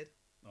existed.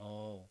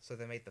 Oh, So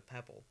they made the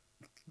Pebble.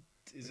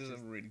 is Which this a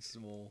is- really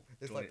small?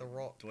 It's like The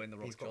Rock. Dwayne the But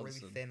Rock he's got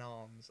Johnson. really thin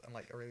arms and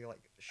like a really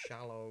like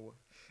shallow,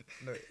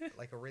 no,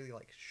 like a really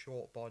like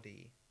short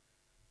body.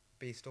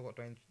 But he's still got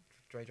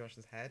Dwayne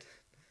Johnson's head.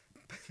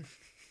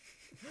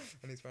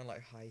 And he's wearing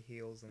like high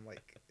heels and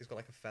like he's got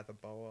like a feather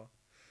boa.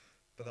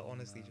 But they're Oh,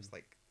 honestly man. just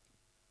like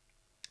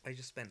I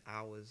just spent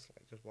hours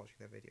like just watching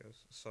their videos.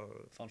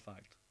 So Fun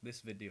fact: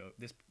 this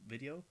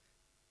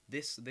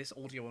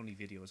audio only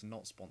video is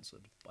not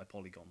sponsored by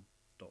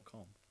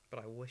Polygon.com. but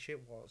I wish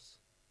it was.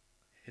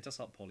 Hit us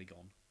up,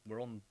 Polygon.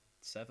 We're on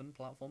 7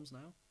 platforms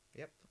now.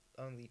 Yep.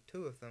 Only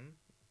 2 of them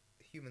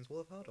humans will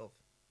have heard of.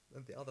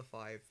 And the other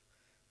 5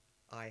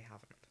 I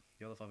haven't.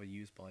 The other 5 are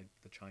used by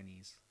the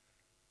Chinese,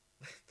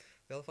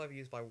 The other 5 are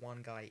used by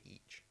one guy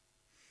each.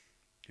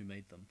 who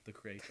made them, the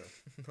creator.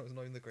 No, it's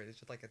not even the creator. It's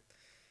just like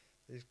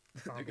they just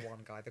found one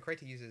guy. The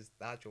creator uses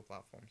the actual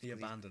platforms. He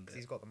abandoned because it.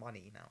 he's got the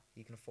money now.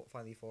 He can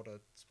finally afford a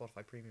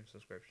Spotify premium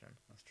subscription.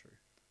 That's true.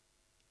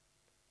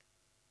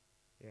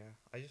 Yeah,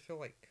 I just feel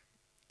like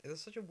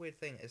it's such a weird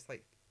thing. It's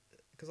like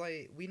because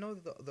we know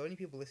that the only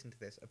people listening to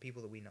this are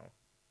people that we know.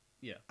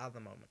 Yeah. At the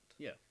moment.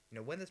 Yeah. You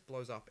know, when this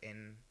blows up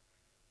in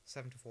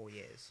 7 to 4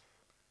 years,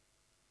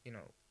 you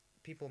know,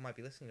 people might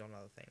be listening on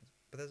other things.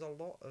 But there's a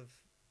lot of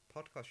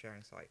podcast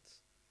sharing sites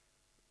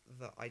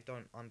that I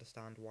don't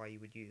understand why you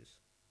would use.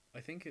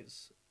 I think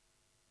it's.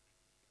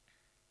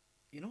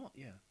 You know what?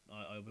 Yeah,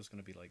 I was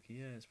gonna be like,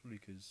 yeah, it's probably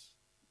because,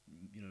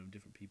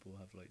 different people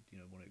have like,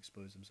 want to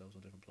expose themselves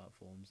on different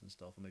platforms and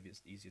stuff, or maybe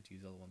it's easier to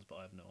use other ones. But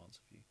I have no answer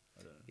for you.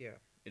 I don't know. Yeah.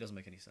 It doesn't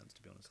make any sense,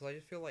 to be honest. Because I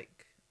just feel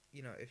like,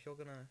 if you're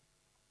gonna.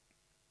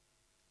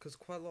 Because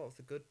quite a lot of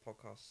the good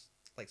podcasts,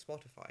 like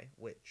Spotify,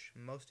 which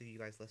most of you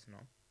guys listen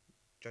on,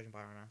 judging by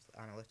our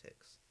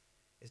analytics,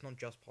 it's not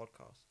just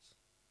podcasts.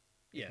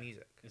 It's Yeah,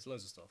 music. it's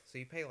loads of stuff. So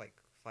you pay like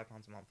 £5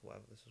 a month or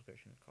whatever the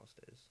subscription cost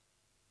is,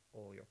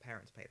 or your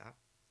parents pay that,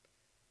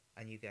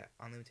 and you get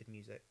unlimited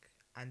music,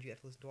 and you get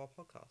to listen to our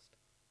podcast.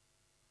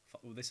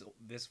 Well, this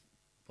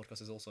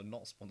podcast is also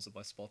not sponsored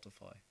by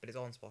Spotify. But it's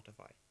on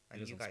Spotify, and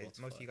It is you on guys,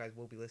 most Spotify. of you guys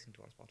will be listening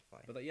to it on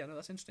Spotify. But yeah, no,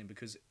 that's interesting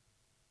because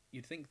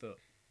you'd think that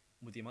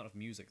with the amount of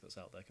music that's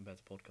out there compared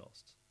to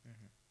podcasts,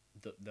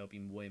 that there'll be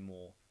way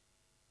more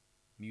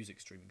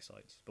music streaming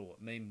sites. But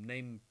what?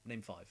 Name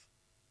 5.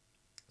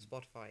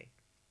 Spotify,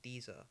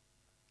 Deezer,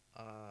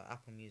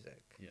 Apple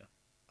Music. Yeah.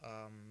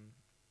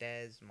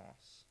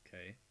 Desmos.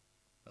 Okay,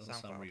 that doesn't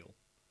sound SoundCloud. real.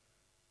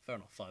 Fair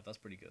enough. 5. That's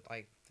pretty good.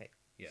 Hey,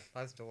 Yeah.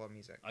 I listen to a lot of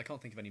music. I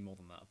can't think of any more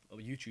than that. Oh,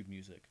 YouTube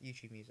Music.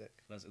 YouTube Music.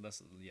 Let's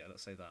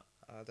say that.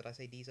 Did I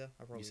say Deezer?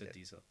 I probably You said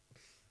did. Deezer.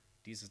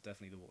 Deezer's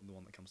definitely the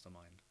one that comes to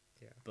mind.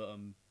 Yeah. But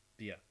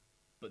yeah.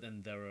 But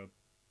then there are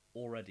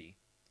already,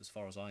 as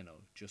far as I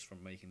know, just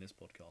from making this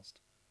podcast,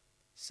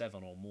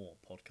 7 or more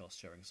podcast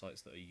sharing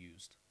sites that are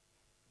used.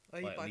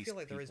 But at I least feel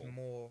like there is people.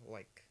 more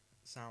like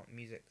sound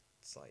music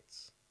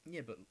sites,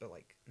 Yeah, but but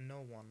like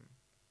no one.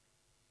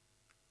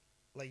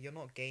 Like you're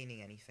not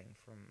gaining anything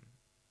from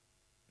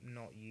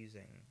not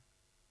using.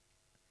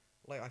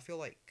 Like I feel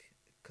like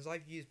because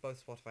I've used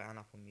both Spotify and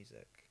Apple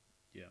Music.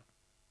 yeah.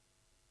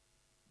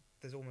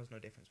 There's almost no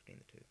difference between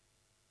the two,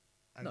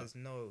 and No. there's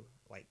no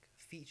like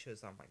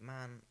features that I'm like,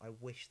 man, I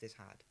wish this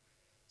had.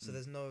 So Mm.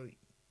 there's no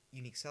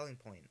unique selling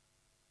point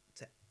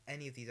to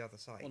any of these other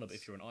sites. Well, no, but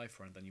if you're an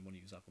iPhone, then you want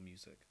to use Apple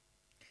Music.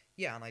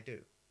 Yeah, and I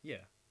do,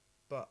 Yeah.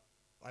 but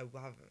I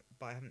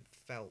haven't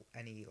felt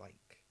any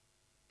like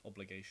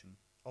Obligation.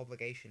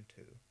 obligation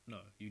to.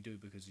 No, you do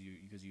because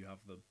you have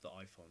the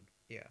iPhone.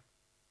 Yeah.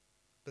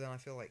 But then I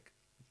feel like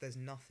there's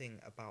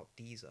nothing about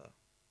Deezer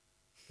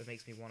that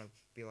makes me want to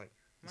be like,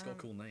 It's man, got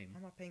a cool why name.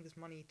 am I paying this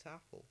money to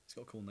Apple? It's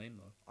got a cool name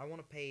though. I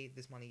want to pay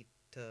this money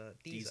to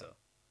Deezer,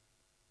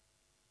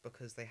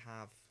 because they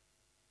have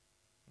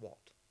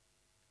what?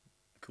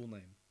 A cool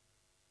name.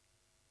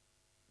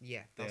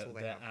 Yeah, that's all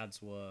they Their have.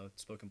 ads were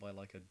spoken by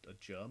like a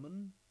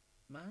German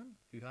man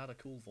who had a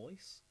cool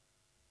voice.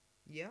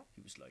 Yeah,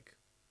 He was like,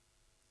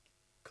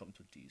 "Come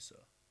to Deezer,"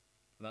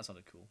 and that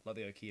sounded cool, like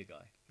the IKEA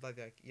guy. like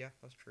yeah,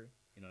 that's true.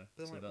 You know,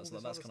 But so like, all that's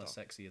this that's other kind of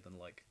stuff. sexier than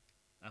like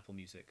Apple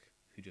Music,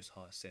 who just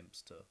hire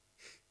simps to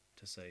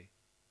say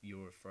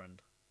you're a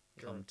friend.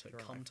 You're Come my to the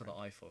friend.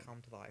 iPhone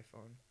Come to the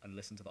iPhone. and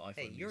listen to the iPhone.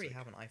 Hey, you already music.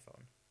 have an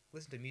iPhone.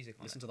 Listen to music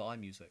on Listen it. to the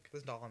iMusic.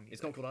 Listen to our music.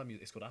 It's not called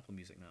iMusic. It's called Apple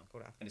Music now,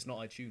 Called Apple and it's not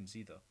iTunes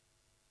either.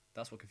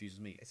 That's what confuses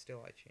me. It's still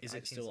iTunes. Is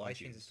it still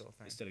iTunes? iTunes is still a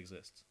thing. It still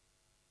exists.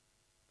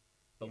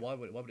 But Yeah. why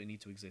would it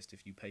need to exist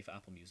if you pay for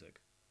Apple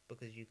Music?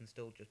 Because you can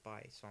still just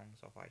buy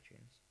songs off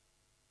iTunes.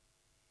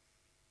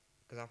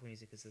 Because Apple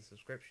Music is a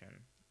subscription,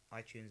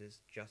 iTunes is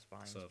just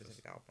buying a Service.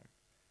 specific album.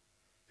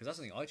 Because that's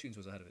the thing. iTunes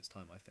was ahead of its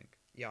time, I think.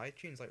 Yeah,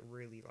 iTunes like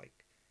really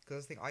like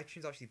because I think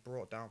iTunes actually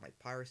brought down like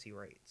piracy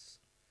rates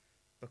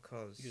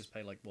because You just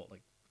pay like what,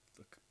 like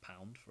a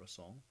pound for a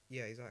song.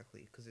 yeah,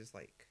 exactly, because it's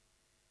like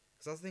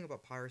because that's the thing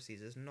about piracy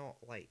is it's not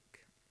like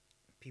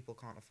people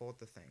can't afford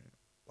the thing.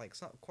 Like,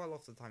 it's not, quite a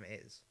lot of the time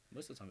it is,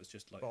 Most of the time, it's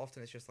just like but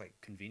often it's just like,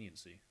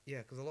 conveniency. yeah,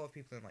 because a lot of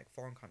people in like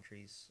foreign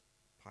countries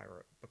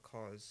pirate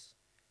because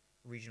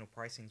regional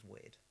pricing's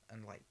weird,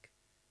 and like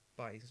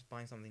buying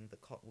something that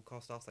would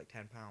cost us like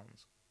 £10,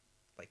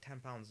 like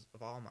 £10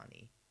 of our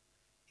money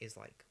is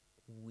like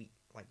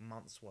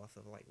months worth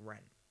of like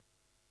rent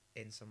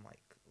in some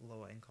like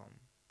lower income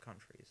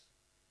countries.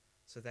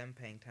 So them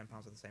paying £10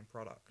 for the same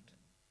product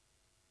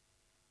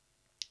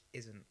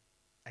isn't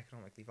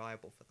economically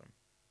viable for them.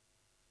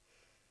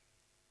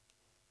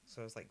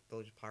 So it's like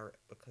they'll just pirate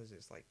because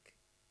it's like,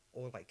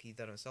 or like they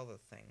don't sell the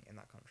thing in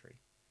that country.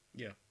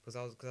 Yeah, Because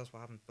that's what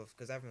happened.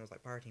 Because everyone was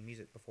like pirating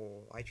music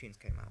before iTunes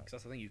came out. because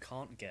that's the thing. You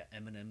can't get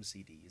Eminem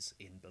CDs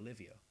in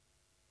Bolivia.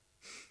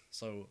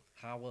 So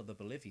how are the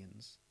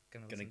Bolivians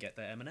gonna listen- get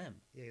their Eminem?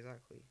 Yeah,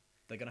 exactly.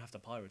 They're gonna have to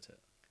pirate it.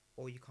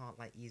 Or you can't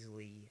like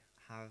easily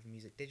have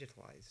music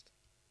digitalized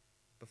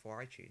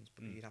before iTunes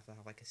because you'd have to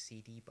have like a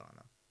CD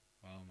burner.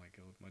 Oh my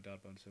god, my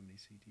dad burned so many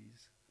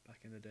CDs back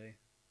in the day.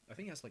 I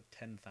think he has like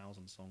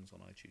 10,000 songs on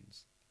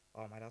iTunes.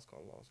 Oh, my dad's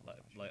got a lot of songs.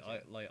 on Like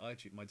iTunes, yeah.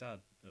 iTunes. My dad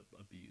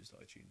abused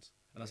iTunes,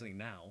 and that's the thing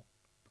now,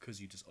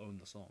 because you just own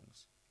the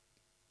songs.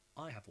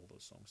 I have all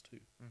those songs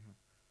too, Mhm.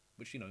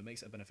 which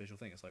makes it a beneficial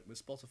thing. It's like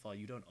with Spotify,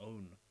 you don't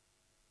own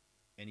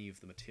any of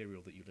the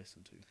material that you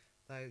listen to.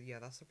 Yeah,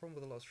 that's the problem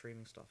with a lot of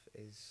streaming stuff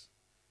is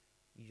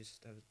you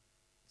just have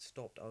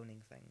stopped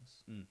owning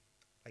things. Mm.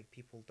 Like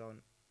people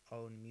don't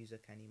own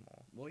music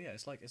anymore. Well, yeah,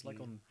 it's like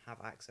You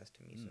have access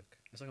to music.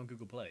 It's like on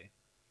Google Play.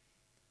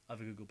 I have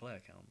a Google Play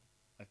account.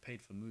 I've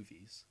paid for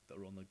movies that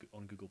are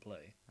on Google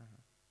Play,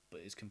 but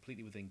it's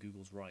completely within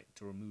Google's right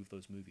to remove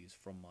those movies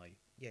from my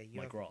Yeah, you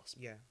my have, grasp.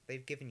 Yeah,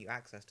 they've given you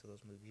access to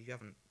those movies. You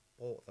haven't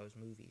bought those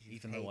movies. You've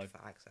Even paid though I've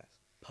for access.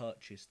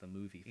 Purchased the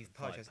movie You've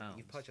for purchased. £5.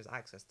 You've purchased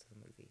access to the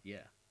movie.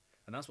 Yeah,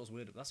 and that's what's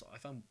weird. That's what I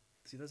found.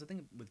 See, there's a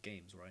thing with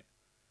games, right?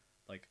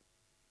 Like,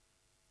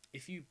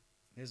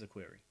 here's a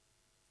query: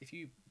 if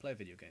you play a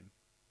video game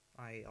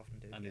I often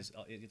do. and yeah. it's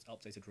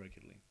updated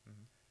regularly,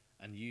 Mhm.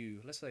 and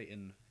you, let's say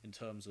in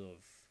terms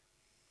of,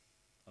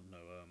 I don't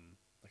know,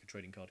 like a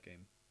trading card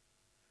game,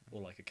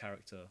 or like a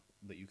character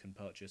that you can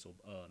purchase or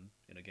earn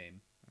in a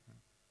game,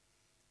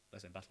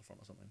 let's say in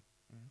Battlefront or something.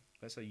 Mhm.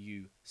 Let's say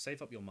you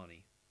save up your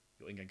money,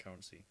 your in-game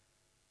currency,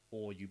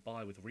 or you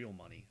buy with real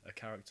money a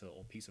character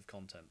or piece of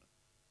content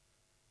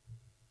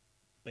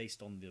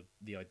based on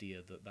the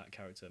idea that that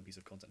character and piece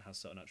of content has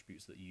certain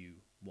attributes that you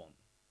want,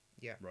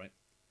 Yeah. right?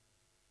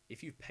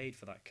 If you've paid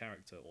for that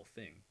character or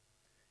thing,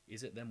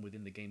 is it then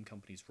within the game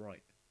company's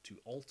right to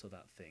alter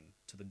that thing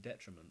to the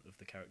detriment of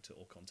the character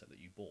or content that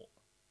you bought,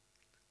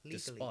 Legally,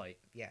 despite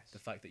yes. the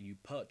fact that you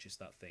purchased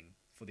that thing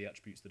for the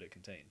attributes that it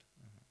contained,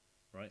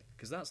 right?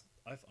 Because that's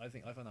I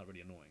find that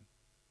really annoying.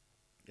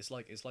 It's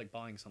like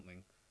buying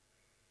something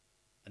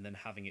and then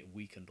having it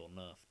weakened or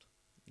nerfed,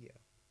 Yeah.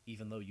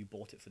 even though you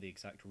bought it for the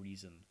exact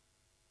reason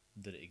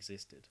that it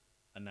existed,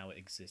 and now it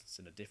exists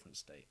in a different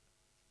state,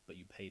 but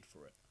you paid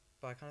for it.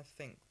 But I kind of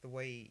think the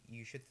way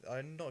you should.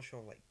 I'm not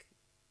sure, like,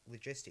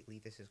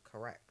 logistically this is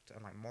correct,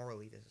 and like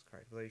morally this is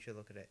correct. But the way you should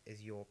look at it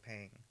is you're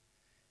paying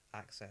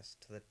access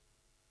to the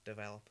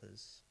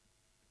developers,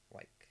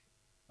 like,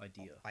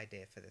 Idea,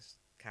 for this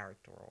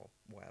character or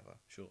whatever.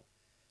 sure.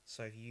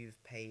 So if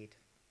you've paid,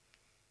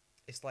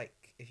 it's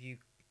like if you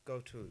go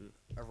to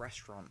a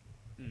restaurant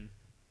Mm.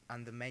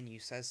 and the menu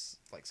says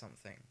like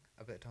something,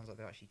 but it turns out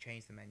they've actually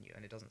changed the menu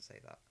and it doesn't say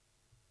that.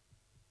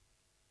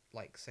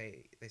 Like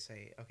they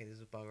say, okay, this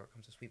is a burger, it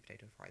comes with sweet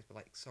potato fries, but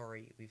like,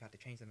 sorry, we've had to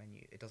change the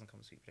menu. It doesn't come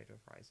with sweet potato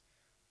fries,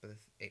 but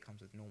it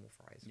comes with normal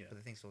fries. Yeah. But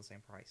the thing's still the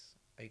same price.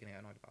 Are you gonna get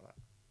annoyed about that?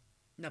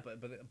 No,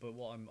 but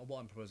what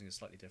I'm proposing is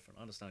slightly different.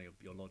 I understand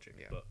your logic,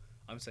 Yeah. but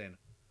I'm saying,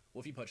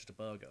 what if you purchased a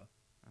burger,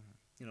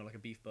 Mhm. like a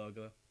beef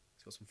burger,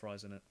 it's got some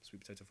fries in it, sweet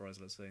potato fries,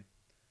 let's say.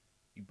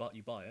 You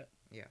buy it.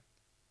 Yeah.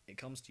 It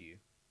comes to you,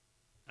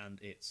 and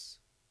it's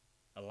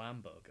a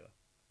lamb burger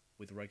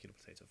with regular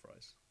potato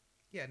fries.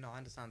 Yeah, no, I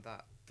understand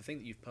that. The thing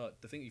that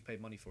you've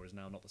paid money for is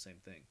now not the same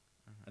thing,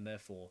 Mhm. and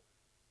therefore,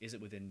 is it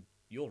within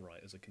your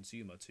right as a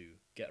consumer to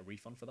get a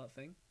refund for that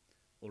thing,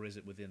 or is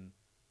it within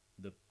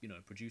the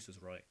producer's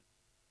right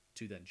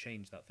to then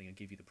change that thing and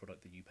give you the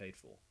product that you paid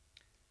for?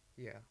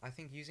 Yeah, I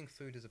think using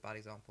food is a bad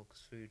example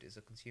because food is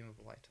a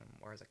consumable item,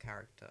 whereas a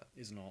character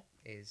Is not.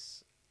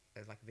 is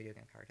like a video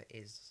game character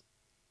is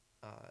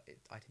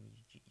item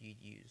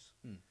you'd use.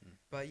 Mm-hmm.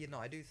 But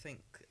I do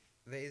think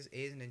there is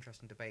an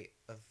interesting debate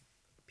of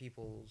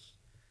people's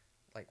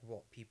like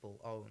what people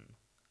own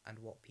and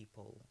what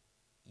people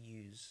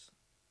use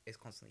is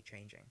constantly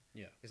changing.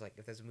 Yeah. It's like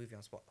if there's a movie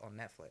on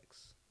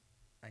Netflix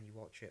and you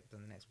watch it, but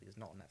then the next week it's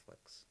not on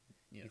Netflix.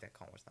 Yeah. You then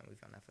can't watch that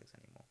movie on Netflix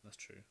anymore. That's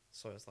true.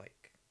 So it's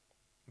like,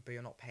 but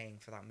you're not paying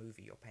for that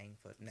movie. You're paying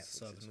for Netflix's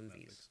Service of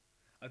movies.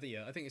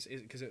 Netflix. I think it's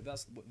because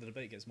that's the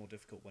debate gets more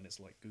difficult when it's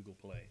like Google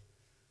Play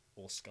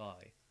or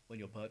Sky when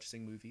you're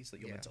purchasing movies that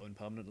you're meant to own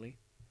permanently,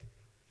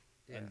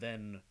 and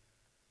then,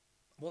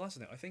 well, that's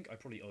the thing. I think I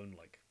probably own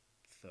like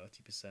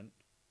 30%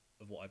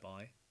 of what I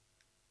buy.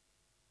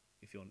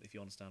 If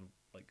you understand,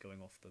 like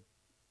going off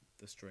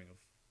the string of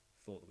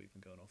thought that we've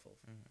been going off of,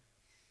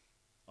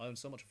 I own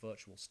so much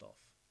virtual stuff,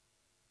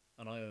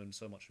 and I own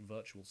so much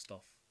virtual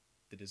stuff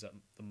that is at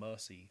the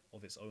mercy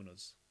of its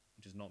owners,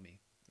 which is not me,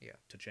 Yeah.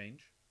 to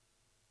change.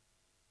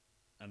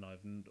 And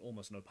I've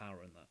almost no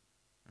power in that,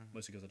 Mhm.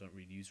 mostly because I don't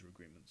read user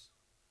agreements,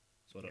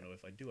 so I don't Yeah. know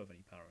if I do have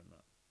any power in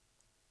that,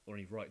 or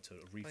any right to a I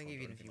refund think or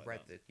even if anything you like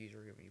read that. the user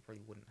agreement, you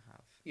probably wouldn't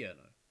have. Yeah,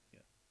 no,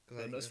 yeah.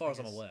 Because But as far as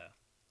I'm aware,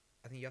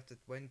 I think you have to,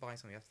 when buying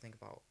something, you have to think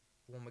about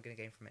what am I going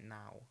to gain from it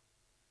now.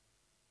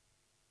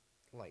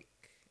 Like,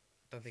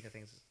 don't think of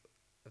things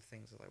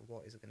as like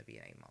what is it going to be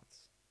in 8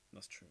 months.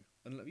 that's true.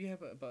 And yeah,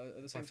 but at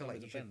the So I same feel time, like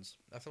it you should. depends.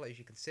 I feel like you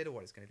should consider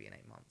what it's going to be in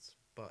 8 months,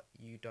 but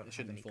you don't It have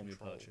should any inform your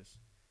control. purchase.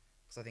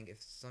 Because I think if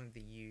it's something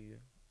that you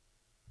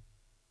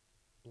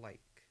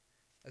like,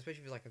 especially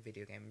if it's like a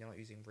video game, and you're not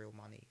using real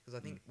money. Because I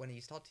think when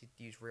you start to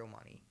use real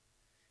money,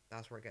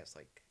 that's where it gets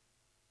like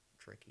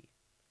tricky.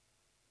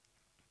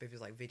 But if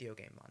it's like video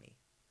game money,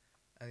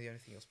 and the only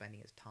thing you're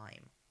spending is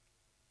time.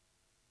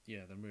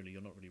 Yeah, then really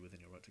you're not really within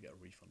your right to get a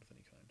refund of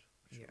any kind.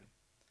 Surely. Yeah.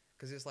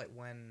 Because it's like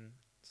when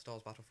Star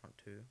Wars Battlefront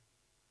 2,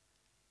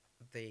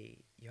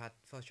 you had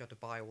to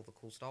buy all the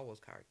cool Star Wars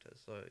characters.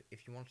 So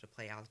if you wanted to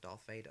play as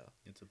Darth Vader,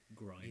 It's a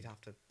grind. you'd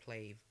have to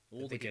play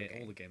all the video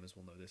game. All the gamers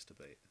will know this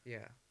debate.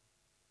 Yeah.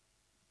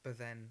 But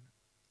then,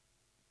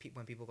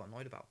 when people got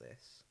annoyed about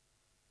this,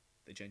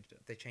 They changed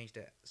it, they changed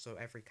it so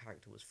every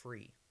character was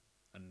free.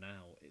 and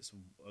now it's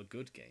a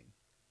good game.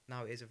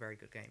 Now it is a very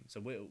good game. So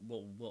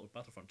what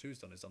Battlefront 2's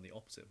done is done the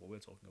opposite of what we're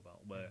talking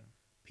about, where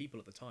people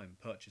at the time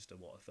purchased a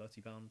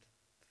 £30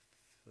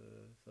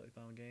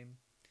 game.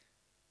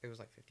 It was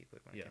like 50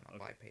 quid when it came out,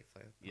 but I paid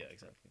 £30. Yeah,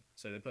 exactly.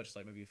 So they purchased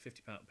like maybe pay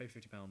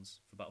 £50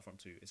 for Battlefront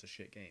 2. It's a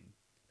shit game.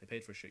 They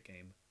paid for a shit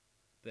game,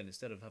 but then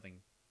instead of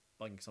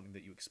buying something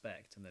that you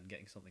expect and then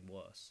getting something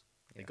worse,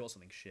 they got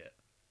something shit,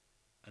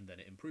 and then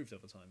it improved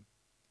over time.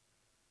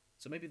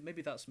 So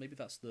maybe that's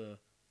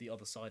the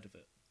other side of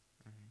it.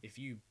 Mm-hmm. If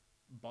you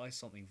buy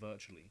something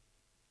virtually,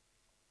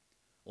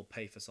 or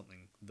pay for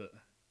something that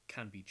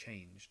can be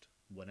changed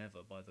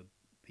whenever by the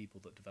people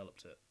that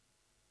developed it,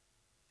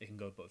 it can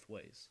go both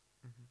ways.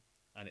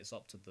 Mm-hmm. And it's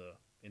up to the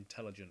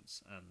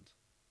intelligence and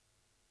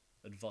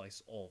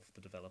advice of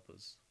the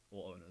developers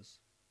or owners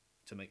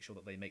to make sure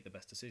that they make the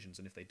best decisions.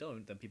 And if they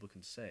don't, then people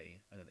can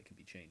say, and then it can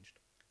be changed.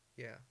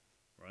 Yeah.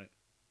 Right?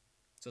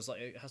 So it's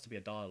like it has to be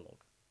a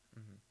dialogue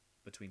Mm-hmm.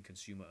 between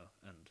consumer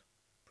and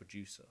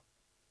producer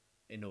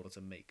in order to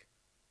make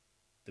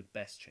the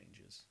best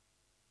changes.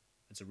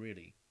 And so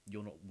really,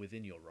 you're not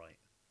within your right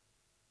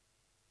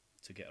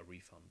to get a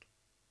refund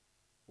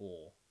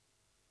or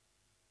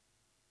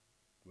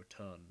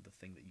return the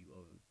thing that you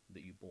own,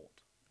 that you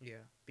bought.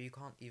 Yeah, but you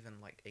can't even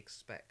like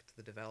expect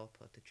the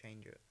developer to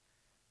change it,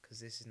 because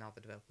this is now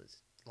the developers.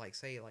 Like,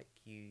 say like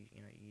you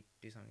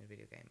do something in a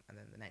video game, and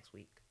then the next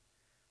week,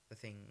 the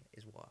thing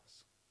is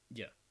worse.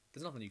 Yeah,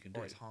 there's nothing you can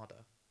do. Or it's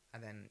harder,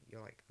 and then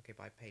you're like, okay,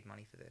 but I paid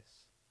money for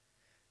this.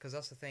 Because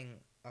that's the thing,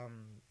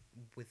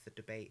 with the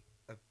debate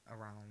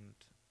around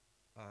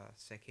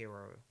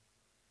Sekiro,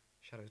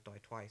 Shadows Die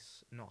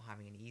Twice not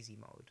having an easy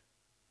mode.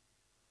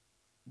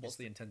 What's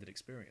the intended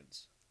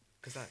experience?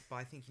 But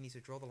I think you need to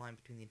draw the line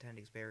between the intended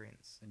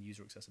experience and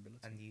user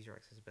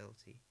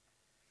accessibility.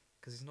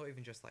 Because it's not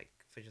even just like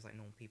for just like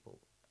normal people.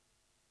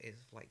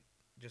 It's like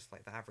just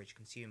like the average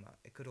consumer.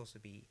 It could also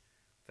be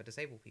for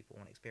disabled people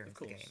who want to experience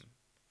the game,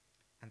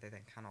 and they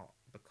then cannot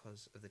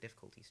because of the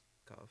difficulty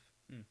curve.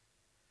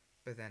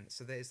 But then,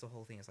 so there's the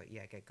whole thing. It's like,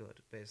 yeah, get good,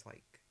 but it's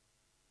like,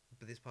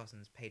 but this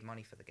person's paid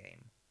money for the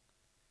game,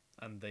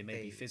 and they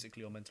may be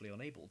physically or mentally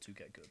unable to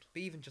get good.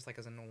 But even just like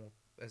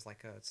as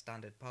like a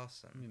standard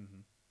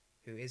person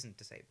who isn't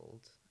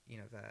disabled,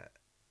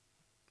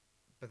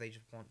 but they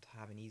just want to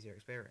have an easier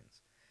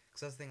experience.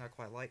 Because that's the thing I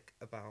quite like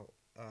about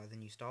the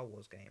new Star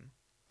Wars game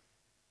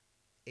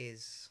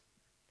is,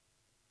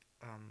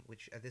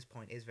 which at this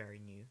point is very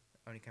new,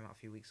 only came out a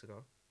few weeks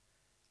ago,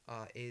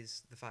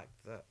 is the fact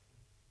that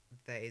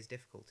there is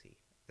difficulty.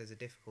 There's a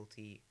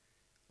difficulty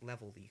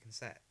level that you can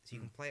set. So you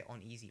can play it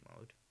on easy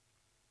mode,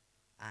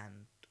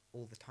 and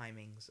all the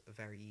timings are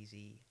very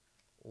easy.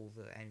 All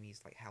the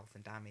enemies, like health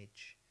and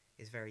damage,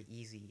 is very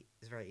easy.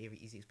 It's a very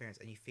easy experience,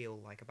 and you feel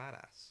like a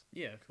badass.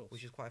 Yeah, of course.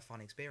 Which is quite a fun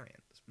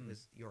experience,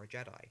 because you're a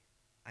Jedi,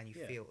 and you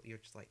feel you're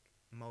just like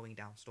mowing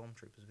down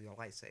stormtroopers with your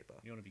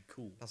lightsaber. You want to be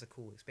cool. That's a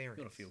cool experience.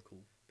 You want to feel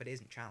cool. But it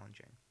isn't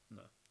challenging.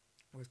 No.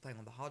 Whereas playing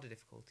on the harder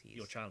difficulties,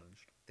 you're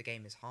challenged. The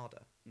game is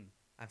harder.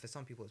 And for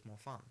some people it's more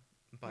fun.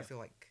 But I feel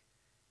like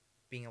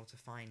being able to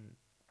find,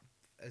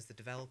 as the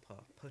developer,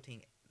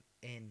 putting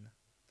in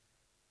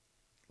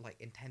like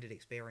intended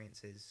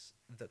experiences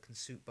that can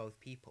suit both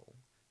people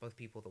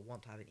that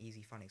want to have an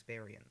easy fun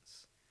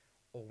experience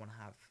or want to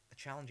have a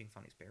challenging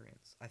fun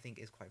experience, I think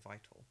is quite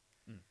vital.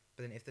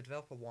 But then if the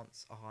developer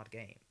wants a hard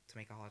game, to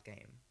make a hard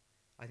game,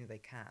 I think they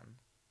can,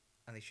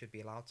 and they should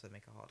be allowed to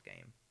make a hard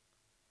game.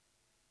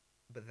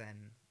 But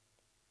then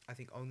I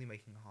think only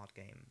making a hard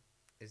game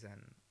is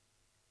then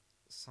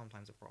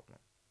sometimes a problem.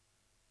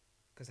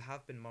 Because there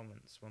have been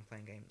moments when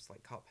playing games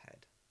like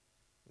Cuphead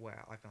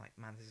where I've been like,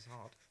 man, this is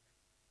hard.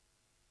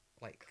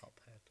 Like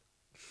Cuphead.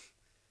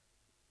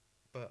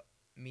 But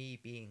me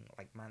being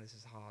like, man, this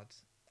is hard.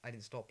 I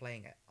didn't stop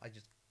playing it. I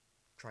just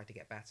tried to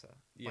get better.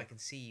 But Yeah. I can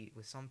see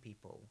with some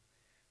people,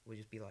 would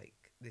just be like,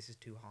 this is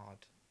too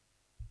hard.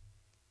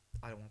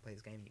 I don't want to play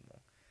this game anymore.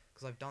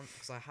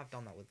 Because I have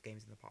done that with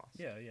games in the past.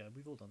 Yeah,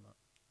 we've all done that.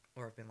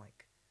 Where I've been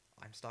like,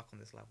 I'm stuck on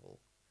this level.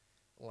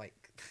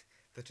 Like,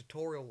 the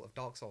tutorial of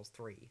Dark Souls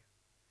 3,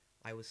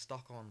 I was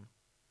stuck on,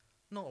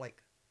 not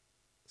like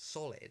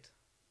solid,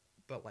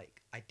 but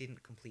like I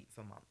didn't complete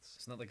for months.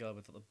 Isn't that the guy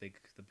with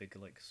the big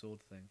like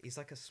sword thing? He's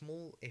like a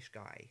small-ish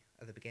guy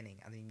at the beginning,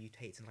 and then he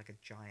mutates into like a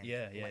giant,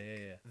 Yeah.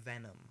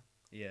 venom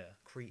Yeah.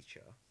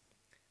 creature.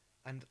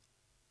 And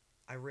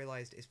I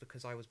realized it's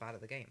because I was bad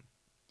at the game.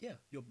 Yeah,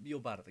 you're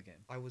bad at the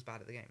game. I was bad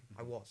at the game.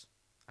 I was.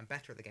 I'm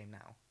better at the game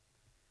now.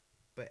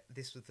 But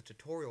this was the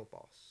tutorial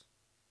boss.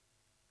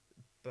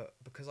 But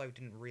because I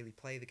didn't really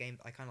play the game,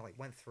 I kind of like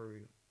went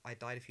through. I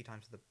died a few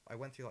times I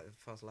went through like the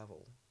first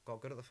level, got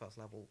good at the first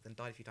level, then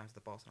died a few times to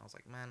the boss, and I was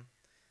like, man,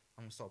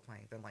 I'm gonna stop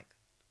playing. Then like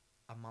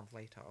a month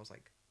later, I was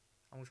like,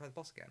 I'm gonna try the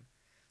boss again.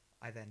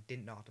 I then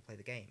didn't know how to play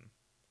the game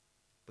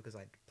because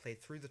I'd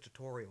played through the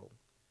tutorial,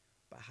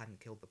 but hadn't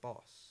killed the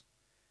boss.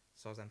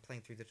 So I was then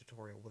playing through the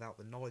tutorial without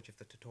the knowledge of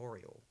the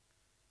tutorial.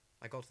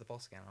 I got to the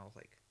boss again, and I was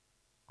like,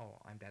 oh,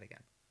 I'm dead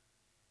again.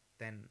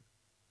 Then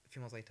a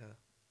few months later,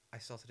 I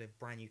started a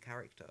brand new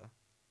character.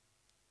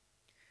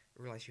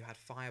 I realised you had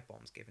fire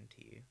bombs given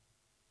to you.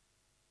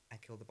 I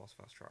killed the boss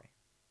first try.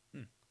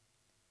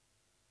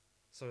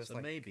 So it's So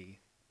like, maybe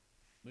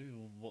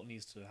what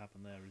needs to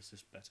happen there is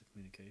just better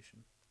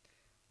communication.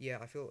 yeah,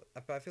 I feel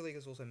like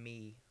it's also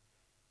me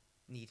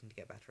needing to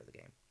get better at the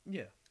game.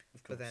 Yeah,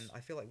 of course. But then I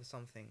feel like with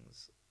some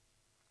things,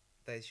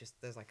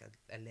 there's like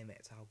a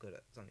limit to how good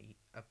at something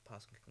a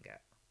person can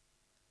get.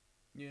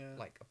 Yeah.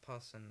 Like a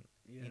person,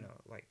 Yeah.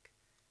 like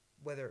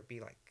whether it be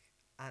like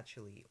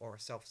actually or a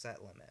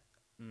self-set limit.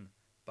 Mm.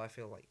 But I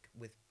feel like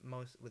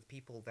with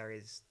people there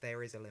is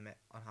a limit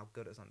on how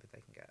good at something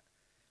they can get,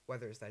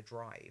 whether it's their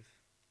drive,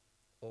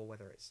 or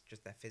whether it's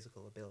just their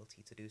physical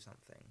ability to do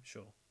something.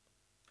 Sure.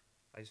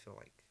 I just feel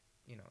like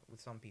with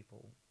some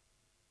people,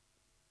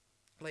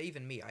 like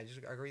even me, I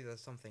agree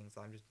there's some things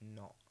that I'm just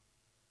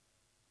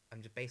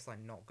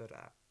baseline not good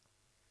at,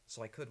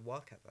 so I could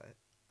work at it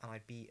and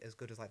I'd be as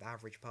good as like the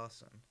average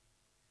person,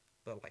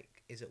 but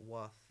like, is it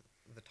worth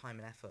the time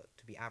and effort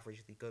to be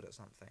averagely good at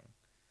something?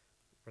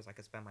 Whereas I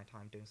could spend my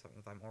time doing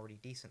something that I'm already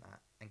decent at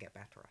and get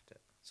better at it.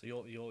 So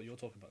you're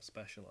talking about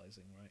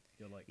specializing, right?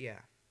 You're like Yeah,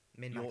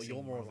 min-maxing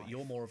you're more my of life.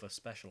 you're more of a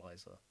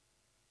specializer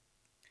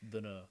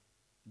than a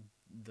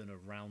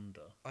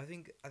rounder. I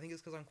think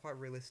it's because I'm quite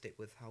realistic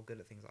with how good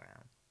at things I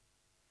am.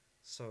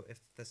 So if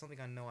there's something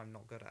I know I'm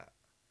not good at,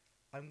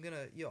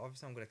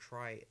 obviously I'm gonna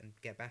try and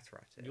get better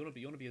at it. You want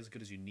to be as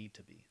good as you need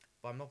to be.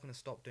 But I'm not gonna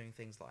stop doing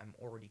things that I'm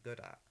already good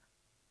at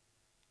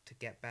to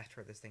get better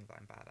at this thing that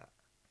I'm bad at.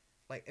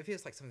 Like if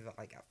it's like something that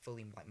like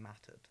fully like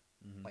mattered,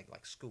 Mm-hmm.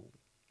 like school,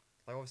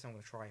 like obviously I'm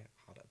gonna try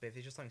harder. But if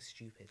it's just something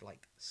stupid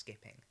like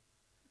skipping,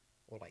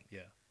 or like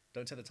Yeah.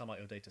 Don't take the time out of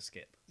your day to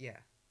skip. yeah,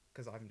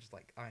 because I'm just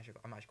like I'm actually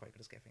quite good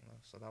at skipping though.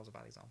 So that was a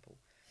bad example.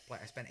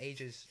 Like I spent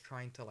ages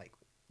trying to like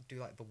do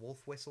like the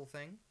wolf whistle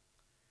thing.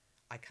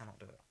 I cannot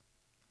do it.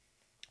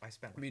 I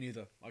spent like, Me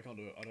neither. I can't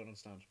do it. I don't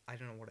understand. I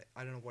don't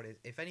know what it is.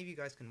 If any of you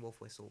guys can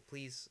wolf whistle,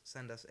 please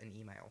send us an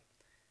email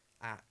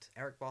at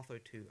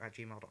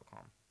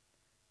ericbartho2@gmail.com.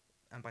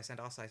 And by send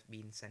us, I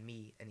mean send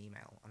me an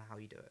email on how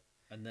you do it.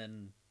 And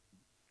then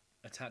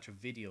attach a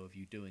video of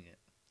you doing it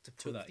To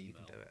prove that that you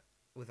can email. do it.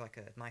 With like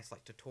a nice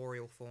like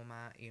tutorial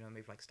format,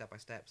 maybe like step by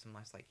step, some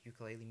nice like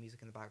ukulele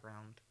music in the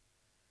background.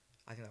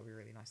 I think that would be a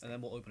really nice And thing.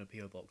 then we'll open a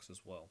PO box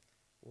as well.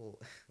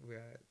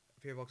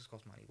 PO boxes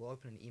cost money. We'll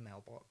open an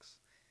email box,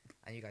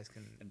 and you guys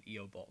can An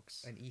EO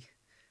box.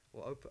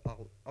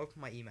 I'll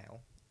open my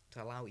email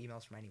to allow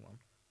emails from anyone,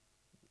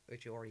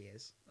 which it already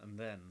is. And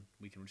then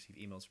we can receive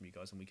emails from you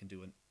guys, and we can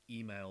do an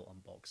email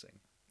unboxing.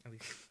 And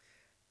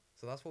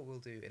so that's what we'll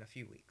do in a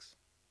few weeks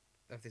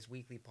of this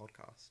weekly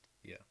podcast.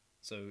 Yeah.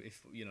 So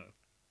if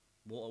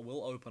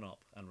we'll open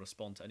up and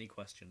respond to any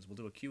questions. We'll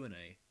do a Q&A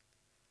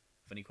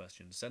of any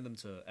questions. Send them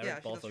to Yeah,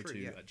 actually, that's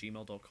true,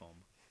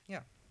 ericbartho2@gmail.com.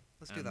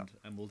 Let's do that.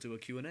 And we'll do a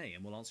Q&A,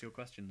 and we'll answer your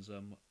questions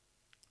on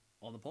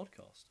the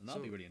podcast, and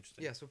that'll be really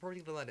interesting. Yeah, so we're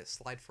probably gonna let it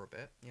slide for a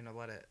bit.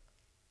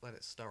 Let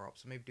it stir up.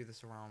 So maybe do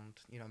this around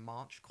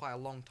March, quite a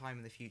long time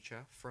in the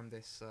future from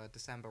this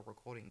December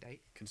recording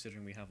date.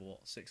 Considering we have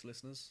 6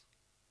 listeners.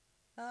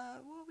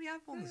 Well, we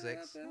have more than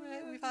 6.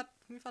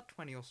 We've had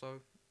 20 or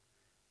so,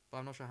 but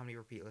I'm not sure how many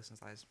repeat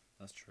listens that is.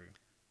 That's true.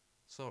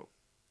 So,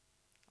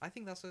 I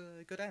think that's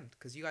a good end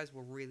because you guys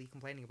were really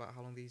complaining about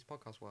how long these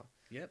podcasts were.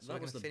 Yep, So that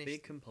we're was the gonna finish-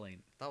 big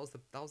complaint. That was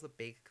the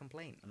big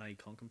complaint. And now you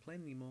can't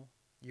complain anymore.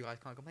 You guys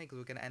can't complain because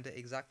we're gonna end it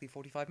exactly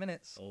 45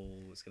 minutes.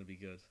 Oh, it's gonna be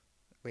good.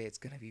 Wait, it's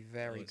gonna be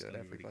very it's good,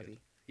 gonna be really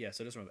everybody. Yeah,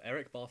 so just remember,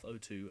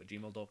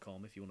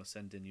 ericbartho2@gmail.com if you want to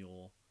send in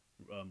your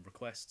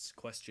requests,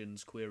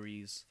 questions,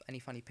 queries, Any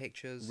funny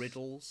pictures?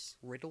 riddles.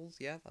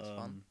 Yeah, that's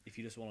fun. If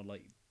you just want to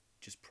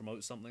just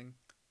promote something,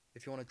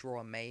 If you want to draw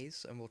a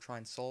maze and we'll try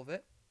and solve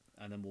it.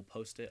 and then we'll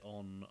post it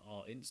on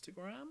our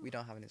Instagram. We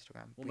don't have an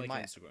Instagram. We'll we make an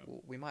might,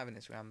 Instagram. We might have an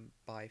Instagram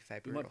by We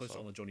February might or post it so.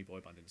 on the Johnny Boy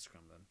Band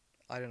Instagram then.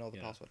 I don't know the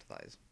Yeah. password to that is.